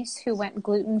a niece who went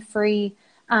gluten-free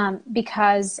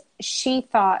because she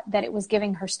thought that it was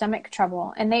giving her stomach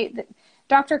trouble. And the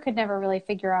doctor could never really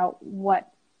figure out what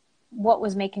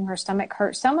was making her stomach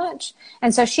hurt so much.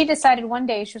 And so she decided one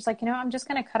day, she was like, I'm just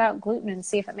going to cut out gluten and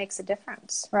see if it makes a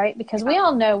difference, right? Because we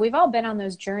all know, we've all been on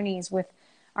those journeys with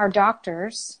our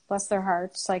doctors, bless their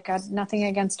hearts, like nothing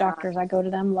against doctors. I go to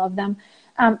them, love them.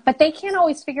 But they can't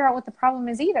always figure out what the problem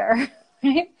is either.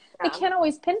 Right? They can't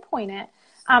always pinpoint it.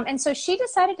 And so she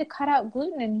decided to cut out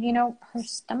gluten, and, you know, her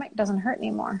stomach doesn't hurt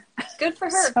anymore. Good for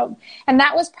her. So, and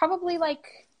that was probably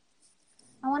like,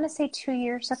 I want to say 2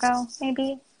 years ago,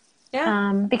 maybe.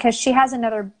 Yeah. Because she has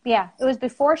another, it was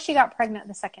before she got pregnant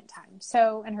the second time.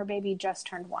 So, and her baby just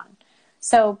turned 1.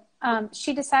 So,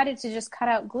 she decided to just cut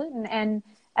out gluten. And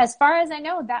as far as I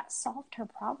know, that solved her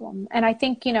problem. And I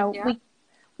think, you know,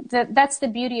 that's the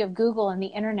beauty of Google and the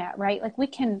internet, right? Like we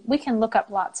can look up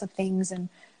lots of things and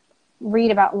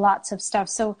read about lots of stuff.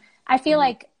 So I feel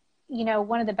like, you know,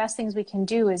 one of the best things we can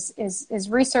do is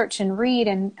research and read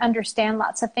and understand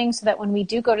lots of things, so that when we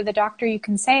do go to the doctor, you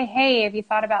can say, hey, have you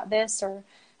thought about this, or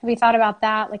have you thought about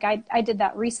that? Like I did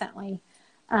that recently.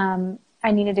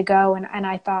 I needed to go, and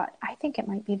I thought, I think it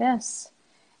might be this.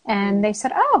 And they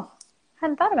said, oh, I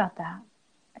hadn't thought about that.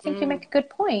 I think you make a good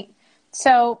point.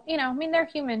 So, you know, I mean, they're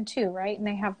human too, right? And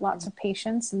they have lots of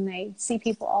patience, and they see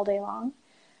people all day long.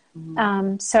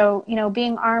 So, you know,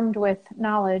 being armed with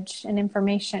knowledge and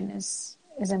information is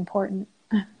important.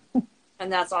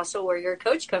 And that's also where your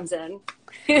coach comes in.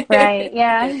 Right.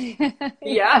 Yeah.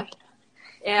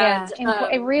 Yeah.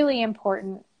 And really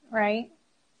important, right?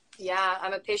 Yeah,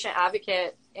 I'm a patient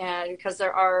advocate, and because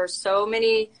there are so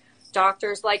many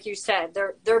doctors, like you said,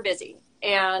 they're busy,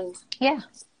 and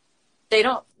they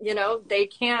don't, you know, they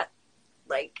can't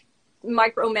like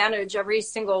micromanage every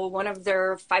single one of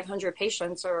their 500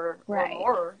 patients or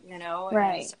more, you know.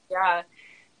 Right. So,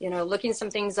 you know, looking some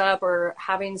things up or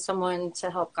having someone to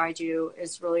help guide you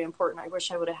is really important. I wish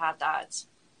I would have had that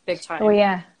big time. Oh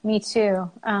yeah, me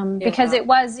too. Because it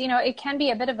was, you know, it can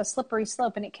be a bit of a slippery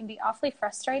slope, and it can be awfully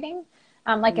frustrating.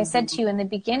 Like I said to you in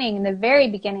the very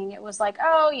beginning, it was like,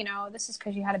 oh, you know, this is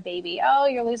because you had a baby. Oh,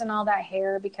 you're losing all that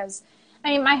hair. Because,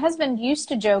 I mean, my husband used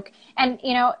to joke, and,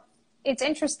 you know, it's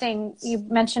interesting. You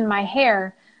mentioned my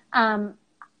hair.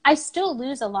 I still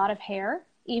lose a lot of hair,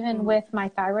 even with my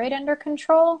thyroid under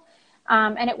control.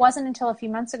 And it wasn't until a few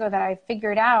months ago that I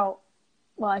figured out,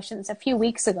 well, I shouldn't say, a few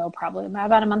weeks ago, probably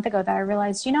about a month ago, that I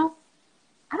realized, you know,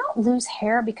 I don't lose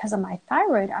hair because of my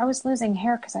thyroid. I was losing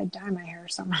hair because I dye my hair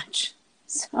so much.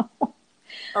 So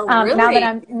really?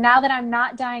 now that I'm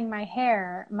not dyeing my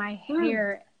hair,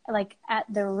 like at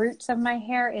the roots of my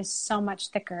hair, is so much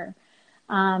thicker.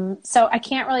 So I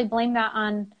can't really blame that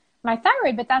on my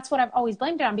thyroid, but that's what I've always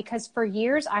blamed it on, because for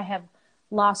years I have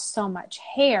lost so much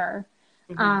hair.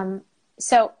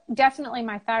 So definitely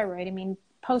my thyroid. I mean,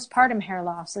 postpartum hair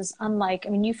loss is unlike, I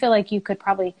mean, you feel like you could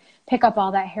probably pick up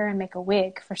all that hair and make a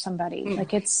wig for somebody.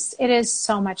 Like it is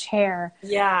so much hair.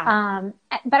 Yeah.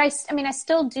 But I mean, I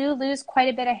still do lose quite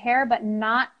a bit of hair, but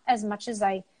not as much as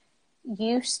I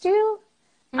used to.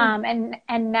 And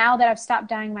now that I've stopped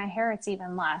dyeing my hair, it's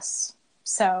even less.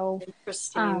 So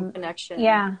interesting connection.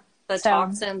 Yeah. The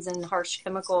toxins and harsh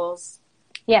chemicals.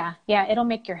 Yeah. Yeah. It'll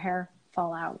make your hair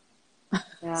fall out.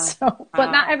 Yeah. So,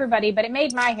 but not everybody, but it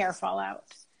made my hair fall out.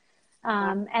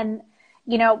 And,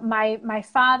 you know, my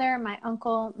father, my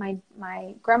uncle,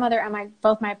 my grandmother, and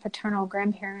both my paternal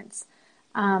grandparents,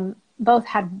 both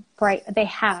had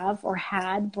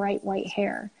had bright white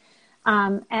hair.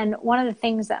 And one of the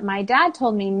things that my dad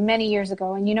told me many years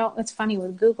ago, and you know, it's funny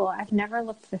with Google, I've never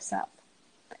looked this up.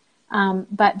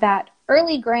 But that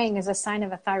early graying is a sign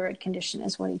of a thyroid condition,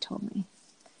 is what he told me.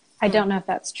 I don't know if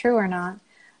that's true or not.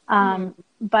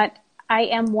 But I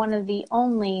am one of the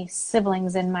only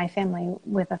siblings in my family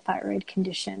with a thyroid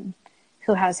condition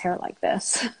who has hair like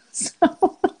this.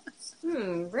 So.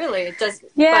 Really? It does.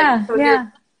 Yeah.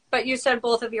 But you said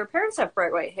both of your parents have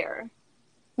bright white hair.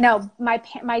 No,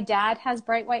 my dad has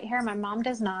bright white hair. My mom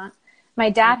does not. My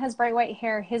dad has bright white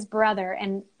hair, his brother,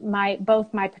 and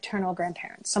both my paternal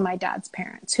grandparents, so my dad's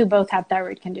parents, who both have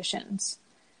thyroid conditions.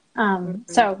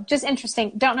 So just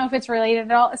interesting. Don't know if it's related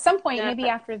at all. At some point, maybe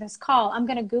after this call, I'm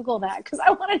going to Google that, because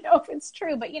I want to know if it's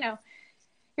true. But, you know,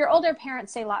 your older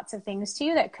parents say lots of things to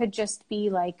you that could just be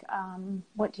like,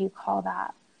 what do you call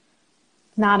that?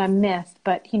 Not a myth,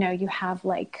 but, you know, you have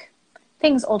like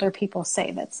things older people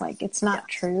say that's like, it's not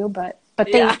true, but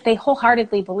they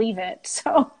wholeheartedly believe it.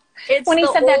 So it's when he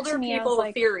the said older that to me, I was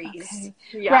like, theories. Okay.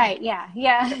 Yeah. Right.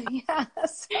 Yeah.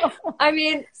 So, I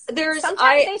mean,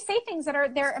 sometimes they say things that are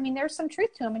there. I mean, there's some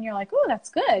truth to them, and you're like, oh,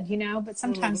 that's good, you know, but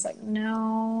sometimes like,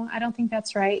 no, I don't think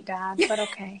that's right, Dad, but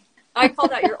okay. I call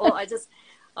that your old,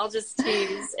 I'll just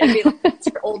tease and be like, it's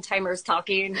your old timers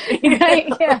talking.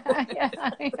 Right, yeah.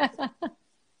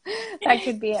 That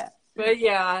could be it. But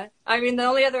yeah, I mean, the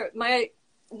only other,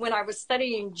 when I was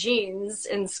studying genes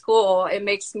in school, it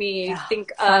makes me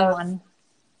think of, one.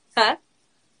 Huh?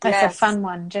 That's a Yes. fun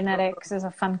one. Genetics is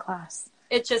a fun class.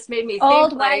 It just made me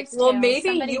Old think like, wives' well, tales. maybe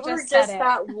Somebody you were just said just it.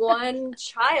 that one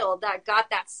child that got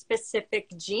that specific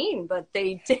gene, but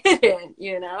they didn't,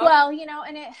 you know? Well,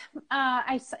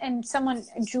 and someone,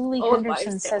 Julie Old Henderson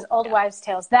wives' says tale. old Yeah. wives'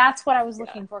 tales. That's what I was Yeah.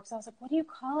 looking for. Because I was like, what do you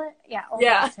call it? Yeah, old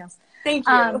Yeah. wives' tales. Thank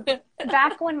you.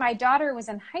 Back when my daughter was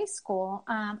in high school,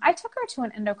 I took her to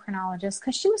an endocrinologist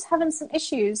because she was having some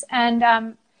issues.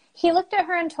 And he looked at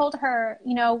her and told her,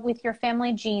 with your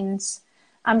family genes,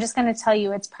 I'm just going to tell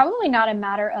you, it's probably not a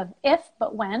matter of if,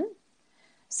 but when.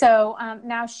 So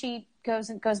now she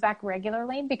goes back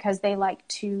regularly because they like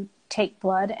to take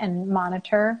blood and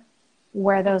monitor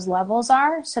where those levels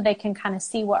are so they can kind of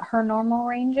see what her normal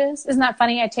range is. Isn't that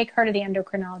funny? I take her to the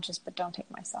endocrinologist, but don't take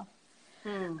myself.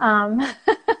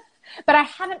 But I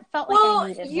haven't felt like I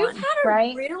needed one. You've had a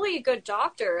right? really good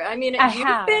doctor. I mean, I you've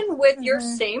have. been with your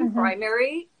same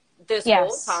primary this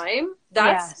Yes. whole time.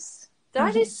 That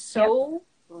is so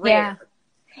rare.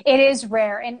 Yeah. It is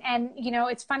rare. And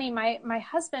it's funny. My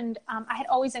husband, I had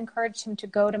always encouraged him to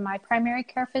go to my primary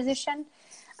care physician.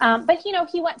 But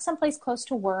he went someplace close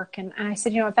to work. And I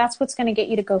said, if that's what's going to get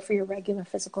you to go for your regular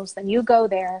physicals, then you go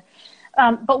there.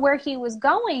 But where he was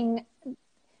going,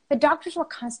 the doctors were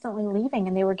constantly leaving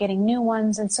and they were getting new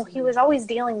ones. And so he was always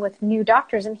dealing with new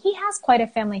doctors. And he has quite a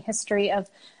family history of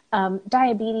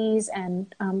diabetes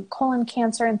and colon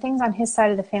cancer and things on his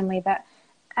side of the family that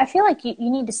I feel like you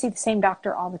need to see the same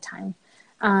doctor all the time.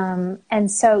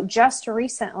 And so just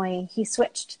recently he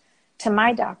switched to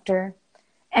my doctor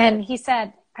and he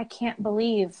said, I can't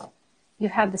believe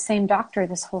you've had the same doctor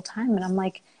this whole time. And I'm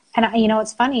like,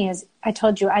 what's funny is I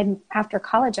told you after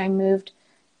college, I moved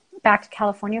back to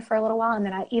California for a little while. And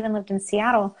then I even lived in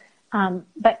Seattle.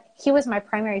 But he was my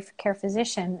primary care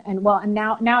physician. And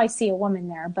now I see a woman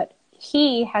there, but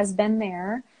he has been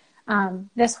there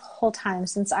this whole time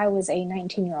since I was a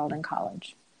 19-year-old in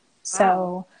college. So,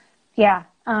 wow.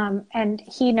 Yeah. And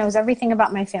he knows everything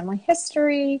about my family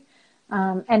history.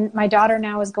 And my daughter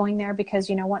now is going there because,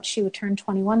 once she would turn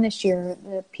 21 this year,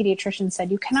 the pediatrician said,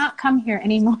 you cannot come here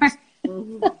anymore.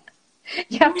 Mm-hmm.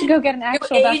 You have to go get an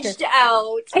actual doctor. You aged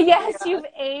out. Yes, yeah. You've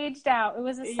aged out. It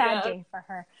was a sad day for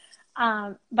her.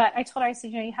 But I told her, I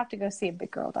said, you have to go see a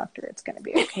big girl doctor. It's going to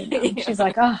be okay now. Yeah. She's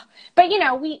like, oh. But,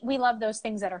 we love those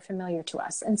things that are familiar to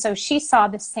us. And so she saw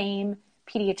the same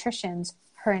pediatricians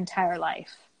her entire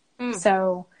life. Mm.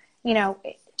 So,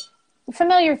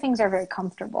 familiar things are very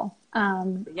comfortable.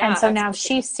 And so now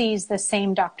she sees the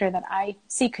same doctor that I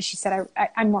see because she said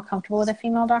I'm more comfortable with a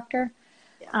female doctor.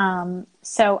 Yeah.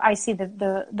 So I see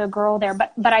the girl there,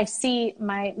 but I see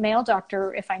my male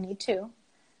doctor if I need to.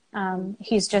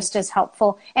 He's just as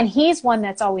helpful. And he's one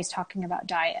that's always talking about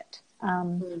diet,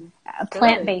 a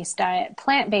plant-based diet.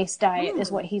 Plant-based diet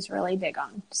is what he's really big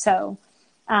on. So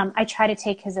I try to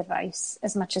take his advice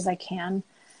as much as I can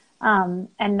and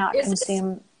not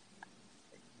consume.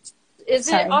 Is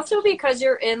it also because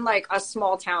you're in like a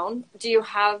small town? Do you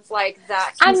have like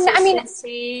that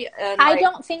consistency? I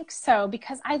don't think so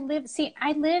because I live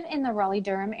in the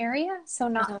Raleigh-Durham area, so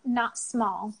not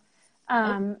small,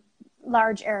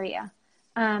 large area.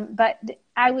 But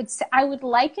I would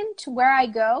liken to where I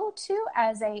go to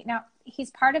now he's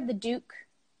part of the Duke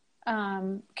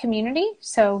community,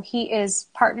 so he is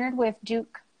partnered with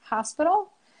Duke Hospital,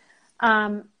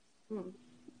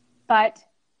 but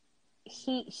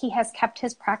he has kept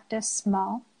his practice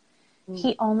small.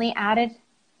 He only added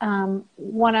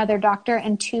one other doctor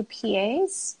and 2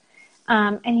 PAs.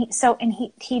 And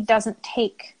he doesn't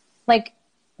take, like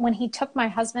when he took my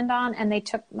husband on and they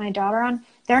took my daughter on,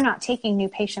 they're not taking new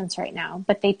patients right now,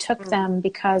 but they took them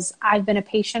because I've been a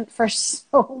patient for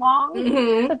so long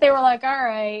that they were like, all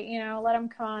right, let them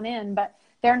come on in, but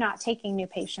they're not taking new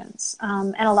patients.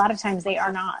 And a lot of times they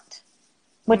are not,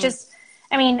 which is,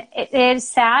 it is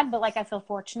sad, but I feel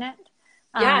fortunate.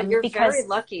 Yeah, you're very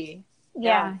lucky.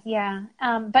 Yeah.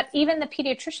 But even the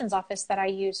pediatrician's office that I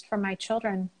used for my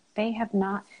children, they have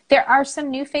not. There are some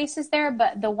new faces there,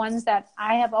 but the ones that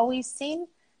I have always seen,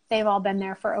 they've all been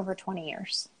there for over 20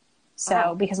 years.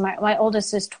 So, because my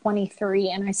oldest is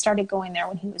 23 and I started going there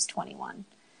when he was 21.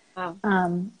 Wow.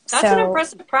 That's an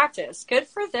impressive practice. Good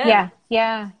for them.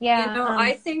 Yeah.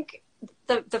 I think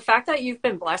the fact that you've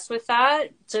been blessed with that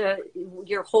to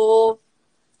your whole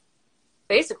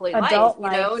basically adult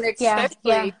life, and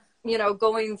especially,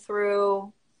 going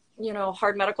through,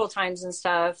 hard medical times and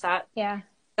stuff,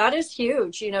 that is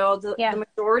huge. The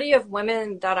majority of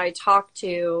women that I talk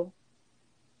to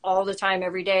all the time,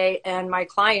 every day, and my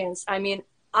clients,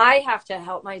 I've had to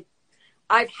help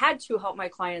my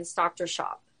clients doctor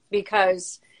shop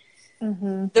because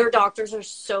their doctors are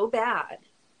so bad.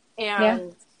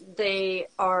 And they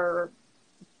are,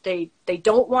 they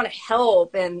don't want to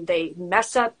help, and they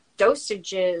mess up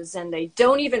dosages, and they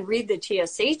don't even read the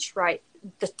TSH right,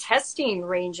 the testing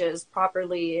ranges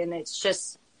properly. And it's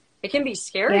just, it can be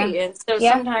scary. And so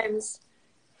sometimes,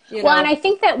 you know. And I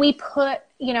think that we put,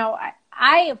 you know,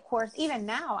 I of course, even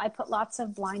now, I put lots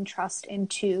of blind trust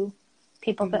into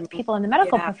people, people in the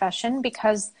medical profession,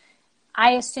 because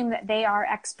I assume that they are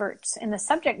experts in the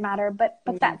subject matter, but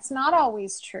that's not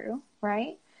always true,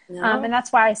 right? No. And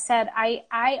that's why I said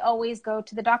I always go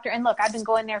to the doctor. And look, I've been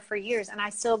going there for years, and I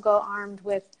still go armed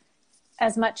with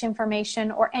as much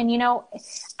information. And you know,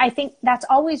 I think that's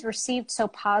always received so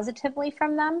positively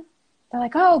from them. They're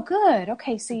like, "Oh, good.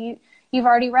 Okay, so you've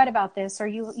already read about this, or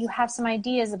you have some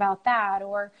ideas about that."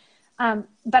 Or,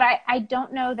 but I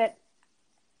don't know that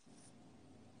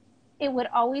it would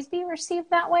always be received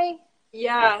that way.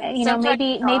 Yeah. You know,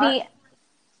 maybe,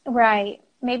 right.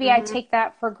 Maybe I take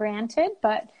that for granted,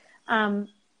 but,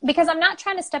 because I'm not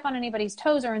trying to step on anybody's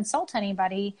toes or insult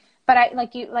anybody, but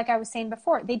like I was saying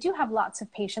before, they do have lots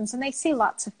of patients, and they see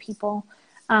lots of people.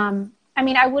 I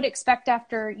mean, I would expect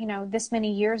after, you know, this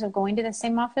many years of going to the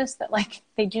same office that like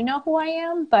they do know who I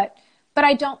am, but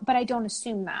I don't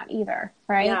assume that either.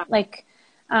 Right. Yeah. Like,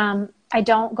 I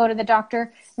don't go to the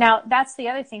doctor. Now, that's the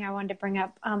other thing I wanted to bring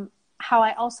up. How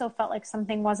I also felt like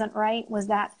something wasn't right was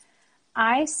that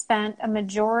I spent a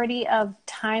majority of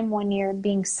time one year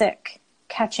being sick,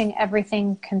 catching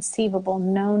everything conceivable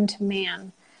known to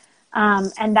man.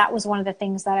 And that was one of the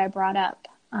things that I brought up.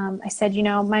 I said, you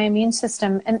know, my immune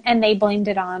system, and they blamed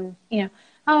it on, you know,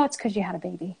 oh, it's because you had a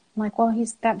baby. I'm like, well,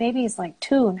 that baby is like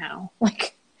 2 now.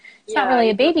 Like, it's not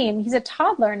really a baby, and he's a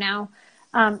toddler now.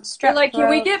 Strep like, throat. Can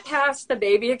we get past the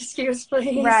baby excuse,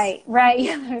 please? Right.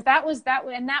 that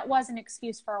was an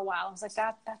excuse for a while. I was like,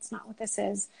 that's not what this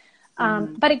is.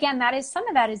 But again, some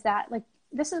of that is that, like,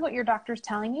 this is what your doctor's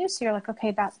telling you. So you're like,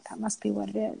 okay, that must be what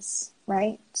it is.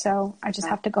 Right. So I just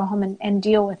have to go home and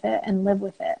deal with it and live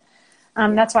with it.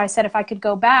 That's why I said, if I could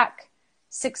go back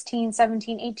 16,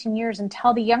 17, 18 years and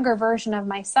tell the younger version of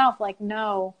myself, like,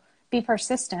 no, be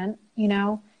persistent, you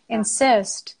know,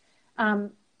 insist,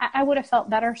 I would have felt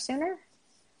better sooner.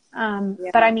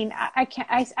 But I mean,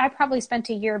 I probably spent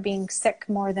a year being sick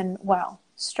more than,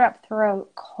 strep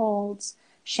throat, colds,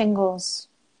 shingles.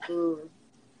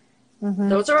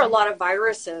 Those are a lot of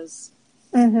viruses.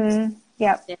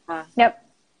 Yep. Yeah. Yep.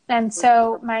 And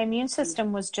so my immune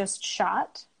system was just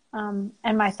shot. And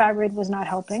my thyroid was not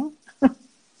helping.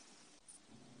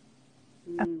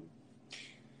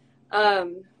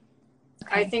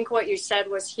 I think what you said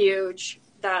was huge,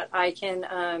 that I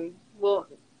can,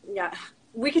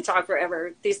 we could talk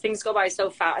forever. These things go by so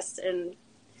fast, and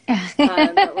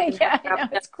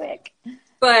it's quick.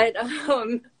 But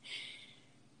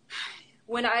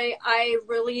when I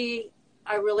really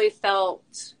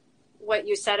felt what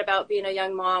you said about being a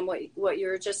young mom, what you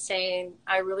were just saying,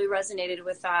 I really resonated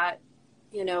with that.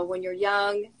 You know, when you're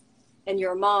young and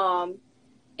you're a mom,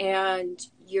 and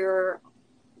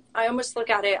I almost look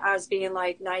at it as being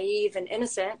like naive and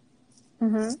innocent.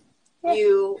 Mm-hmm. Yeah.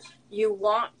 You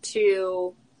want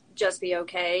to just be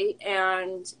okay,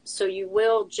 and so you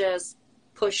will just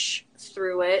push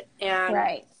through it,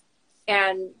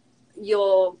 and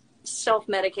you'll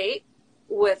self-medicate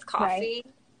with coffee.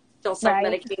 Right. You'll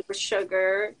self-medicate with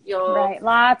sugar.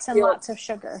 Lots of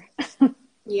sugar.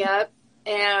 Yep,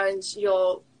 and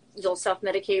you'll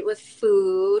self-medicate with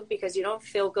food because you don't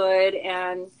feel good,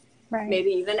 and maybe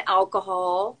even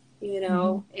alcohol, you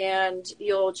know, and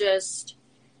you'll just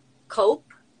cope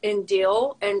and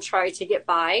deal and try to get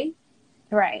by.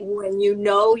 Right. When you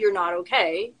know you're not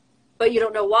okay, but you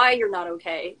don't know why you're not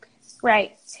okay.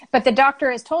 Right. But the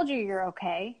doctor has told you you're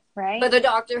okay, right? But the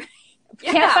doctor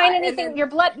can't find anything. Then, your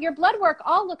blood work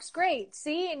all looks great.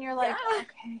 See? And you're like,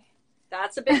 okay.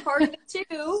 That's a big part of it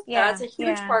too. That's a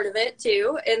huge part of it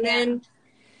too. And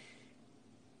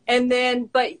then,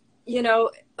 but you know,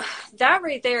 that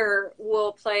right there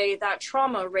will play that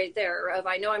trauma right there of,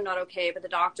 I know I'm not okay, but the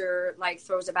doctor like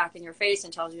throws it back in your face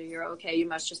and tells you you're okay. You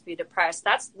must just be depressed.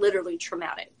 That's literally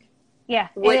traumatic. Yeah.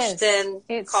 Which then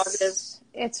causes.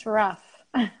 It's rough.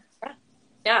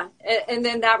 Yeah. And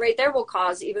then that right there will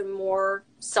cause even more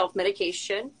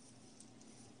self-medication.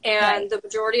 And the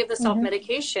majority of the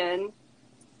self-medication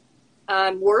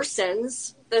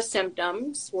worsens the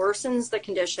symptoms, worsens the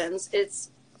conditions. It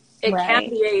can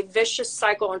be a vicious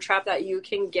cycle and trap that you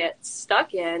can get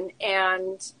stuck in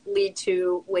and lead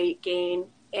to weight gain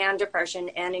and depression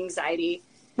and anxiety.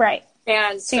 Right.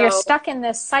 And so you're stuck in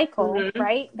this cycle,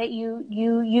 right? That you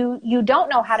don't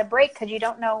know how to break because you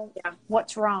don't know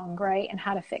what's wrong, right? And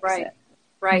how to fix it.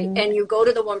 right? And you go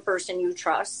to the one person you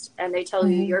trust and they tell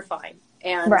you you're fine.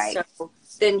 And so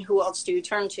then who else do you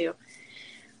turn to?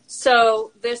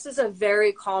 So this is a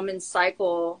very common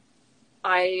cycle.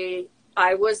 I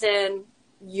was in,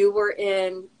 you were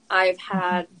in, I've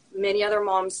had many other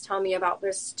moms tell me about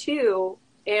this too.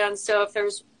 And so if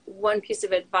there's one piece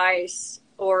of advice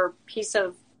or piece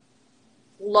of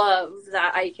love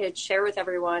that I could share with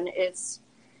everyone, it's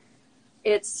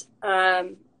if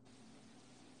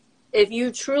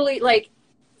you truly, like,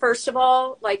 first of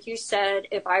all, like you said,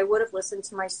 if I would have listened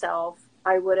to myself,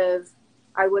 I would have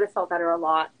felt better a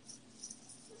lot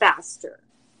faster.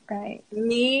 Right.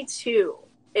 Me too.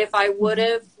 If I would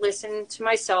have listened to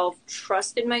myself,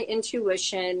 trusted my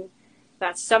intuition,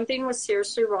 that something was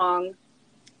seriously wrong.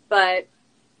 But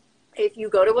if you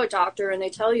go to a doctor and they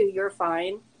tell you you're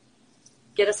fine,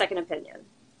 get a second opinion.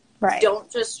 Right. Don't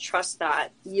just trust that.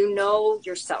 You know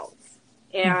yourself.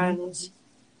 And,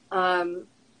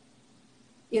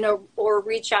 you know, or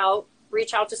reach out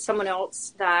to someone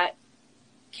else that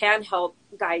can help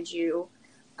guide you.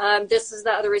 This is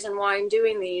the other reason why I'm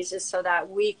doing these, is so that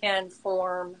we can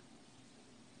form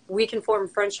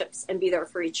friendships and be there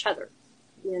for each other,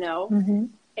 you know,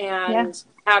 and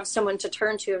have someone to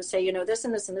turn to and say, you know, this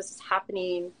and this and this is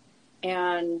happening.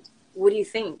 And what do you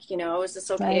think? You know, is this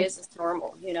okay? Right. Is this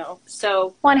normal? You know,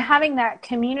 so. Well, and having that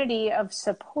community of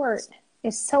support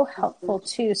is so helpful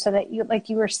too. So that you, like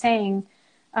you were saying,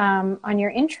 on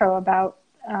your intro about,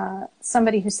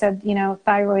 somebody who said, you know,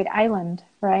 thyroid island,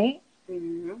 right?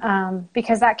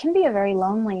 Because that can be a very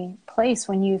lonely place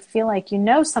when you feel like, you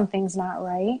know, something's not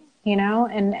right, you know,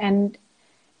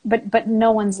 but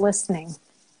no one's listening.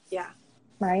 Yeah.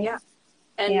 Right. Yeah.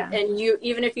 And you,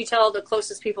 even if you tell the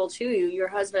closest people to you, your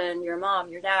husband, your mom,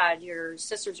 your dad, your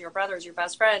sisters, your brothers, your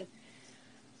best friend,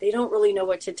 they don't really know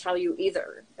what to tell you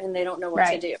either. And they don't know what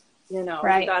to do, you know.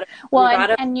 Right.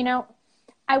 And you know,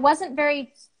 I wasn't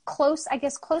very close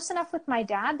enough with my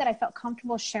dad that I felt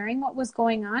comfortable sharing what was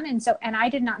going on. And I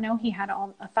did not know he had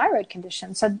a thyroid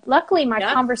condition. So luckily my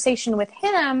conversation with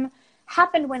him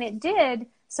happened when it did.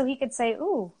 So he could say,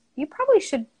 "Ooh, you probably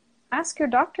should ask your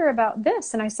doctor about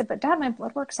this." And I said, "But Dad, my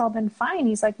blood work's all been fine."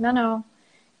 He's like, no,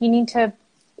 you need to,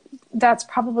 that's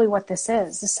probably what this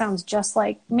is. This sounds just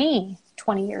like me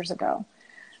 20 years ago.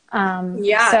 So, and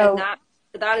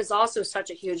that is also such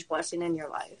a huge blessing in your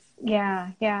life.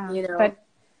 Yeah. You know,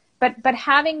 but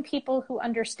having people who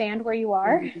understand where you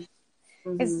are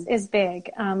is big.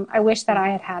 I wish that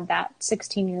I had that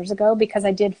 16 years ago, because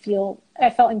I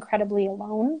felt incredibly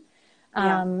alone.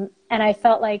 And I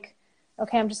felt like,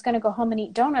 okay, I'm just going to go home and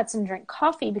eat donuts and drink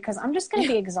coffee because I'm just going to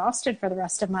be exhausted for the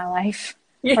rest of my life.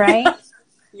 Right?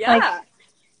 Yeah. Like,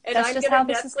 and that's I'm just how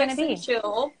this is going to be.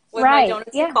 Chill with my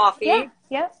donuts and coffee.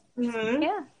 Yeah.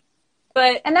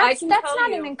 But that's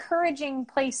not an encouraging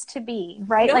place to be,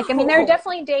 right? No. Like, I mean, there are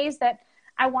definitely days that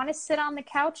I want to sit on the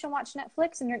couch and watch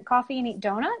Netflix and drink coffee and eat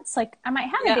donuts. Like, I might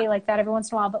have a day like that every once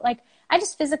in a while, but like, I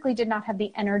just physically did not have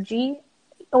the energy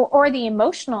or the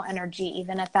emotional energy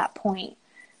even at that point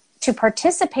to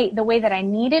participate the way that I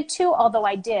needed to, although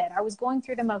I did. I was going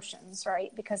through the motions,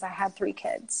 right? Because I had 3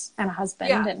 kids and a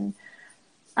husband and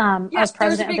I was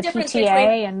president of the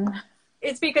PTA and...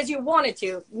 It's because you wanted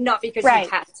to, not because you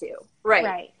had to.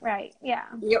 Right. Yeah.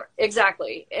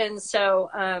 Exactly. And so,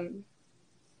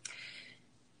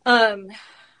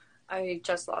 I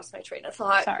just lost my train of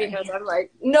thought. Sorry. Because I'm like,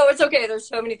 no, it's okay. There's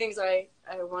so many things I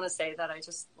want to say that I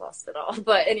just lost it all.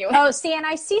 But anyway. Oh, see, and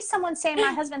I see someone saying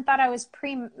my husband thought I was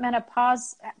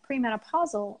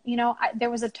premenopausal. You know, there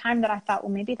was a time that I thought,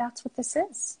 well, maybe that's what this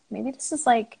is. Maybe this is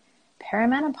like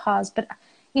perimenopause. But,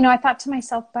 you know, I thought to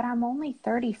myself, but I'm only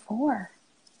 34.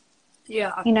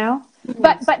 Yeah. You know,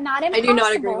 but not impossible. I do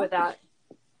not agree with that.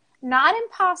 Not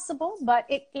impossible, but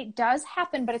it does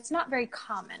happen, but it's not very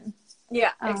common.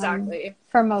 Yeah, exactly.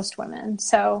 For most women.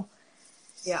 So,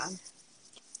 yeah.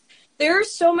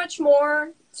 There's so much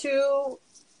more to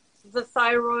the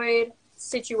thyroid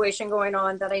situation going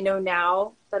on that I know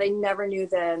now that I never knew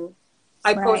then.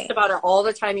 I post about it all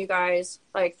the time, you guys,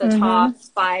 like the top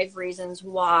 5 reasons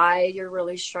why you're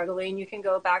really struggling. You can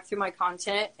go back through my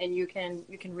content and you can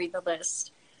read the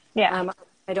list. Yeah.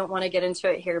 I don't want to get into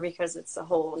it here because it's a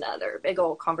whole nother big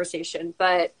old conversation,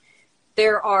 but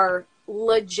there are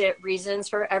legit reasons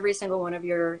for every single one of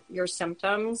your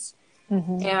symptoms.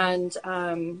 And,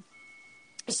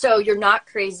 so you're not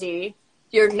crazy.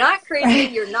 You're not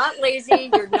crazy. You're not lazy.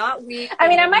 You're not weak. I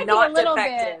mean, I might be a little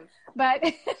defective. bit, but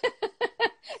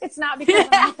it's not because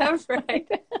I'm right.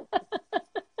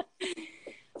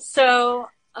 So,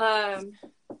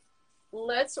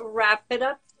 let's wrap it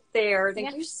up there.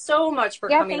 Thank you so much for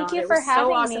coming on. Thank you it for was having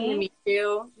so awesome me. to meet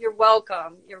you. You're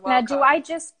welcome. You're welcome. Now,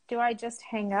 do I just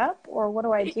hang up, or what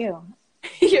do I do?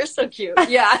 You're so cute.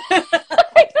 Yeah.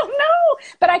 I don't know,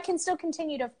 but I can still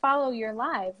continue to follow your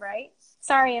live, right?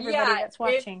 Sorry, everybody that's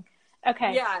watching.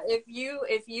 Okay. Yeah. If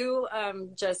you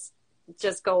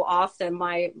just go off, then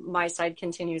my side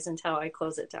continues until I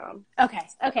close it down. Okay.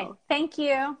 Okay. So, thank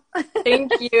you.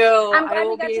 Thank you. I'm glad I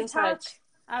will we got be to in talk. touch.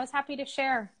 I was happy to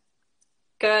share.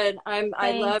 Good.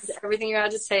 I loved everything you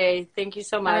had to say. Thank you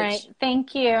so much. All right.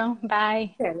 Thank you.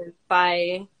 Bye. Okay.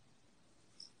 Bye.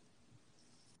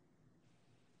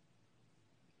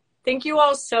 Thank you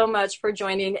all so much for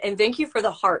joining, and thank you for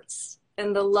the hearts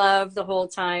and the love the whole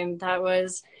time. That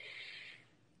was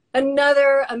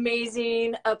another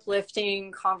amazing,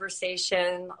 uplifting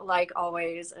conversation, like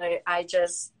always. I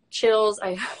just chills.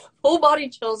 I have full body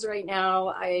chills right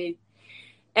now.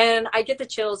 And I get the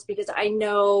chills because I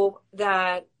know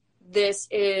that this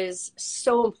is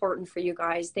so important for you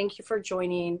guys. Thank you for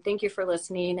joining. Thank you for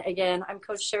listening. Again, I'm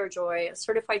Coach Sarah Joy, a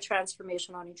certified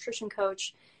transformational nutrition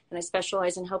coach, and I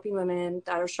specialize in helping women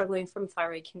that are struggling from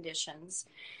thyroid conditions.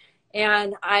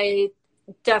 And I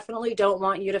definitely don't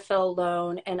want you to feel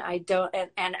alone. And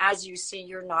and as you see,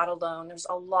 you're not alone. There's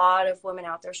a lot of women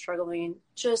out there struggling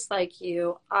just like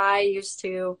you.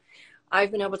 I've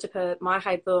been able to put my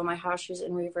hypo and my house shoes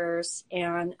in reverse,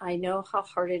 and I know how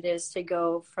hard it is to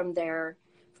go from there,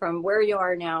 from where you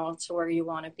are now to where you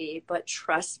want to be. But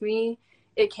trust me,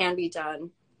 it can be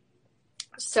done.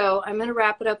 So I'm going to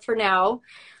wrap it up for now.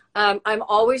 I'm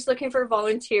always looking for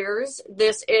volunteers.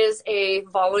 This is a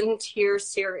volunteer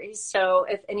series. So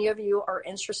if any of you are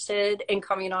interested in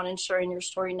coming on and sharing your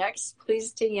story next,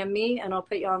 please DM me and I'll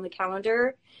put you on the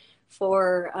calendar.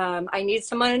 I need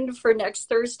someone for next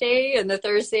Thursday and the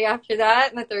Thursday after that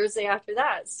and the Thursday after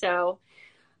that. So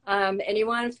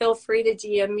anyone, feel free to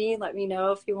DM me. Let me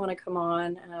know if you want to come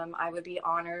on. I would be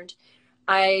honored.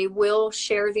 I will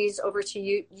share these over to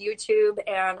YouTube,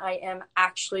 and I am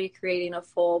actually creating a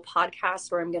full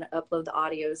podcast where I'm going to upload the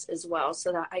audios as well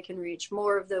so that I can reach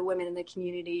more of the women in the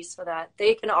community so that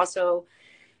they can also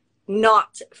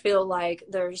not feel like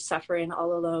they're suffering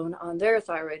all alone on their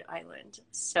thyroid island.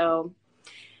 So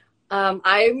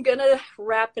I'm going to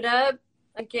wrap it up.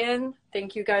 Again,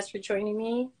 thank you guys for joining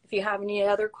me. If you have any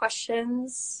other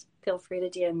questions, feel free to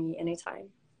DM me anytime.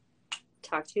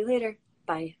 Talk to you later.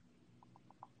 Bye.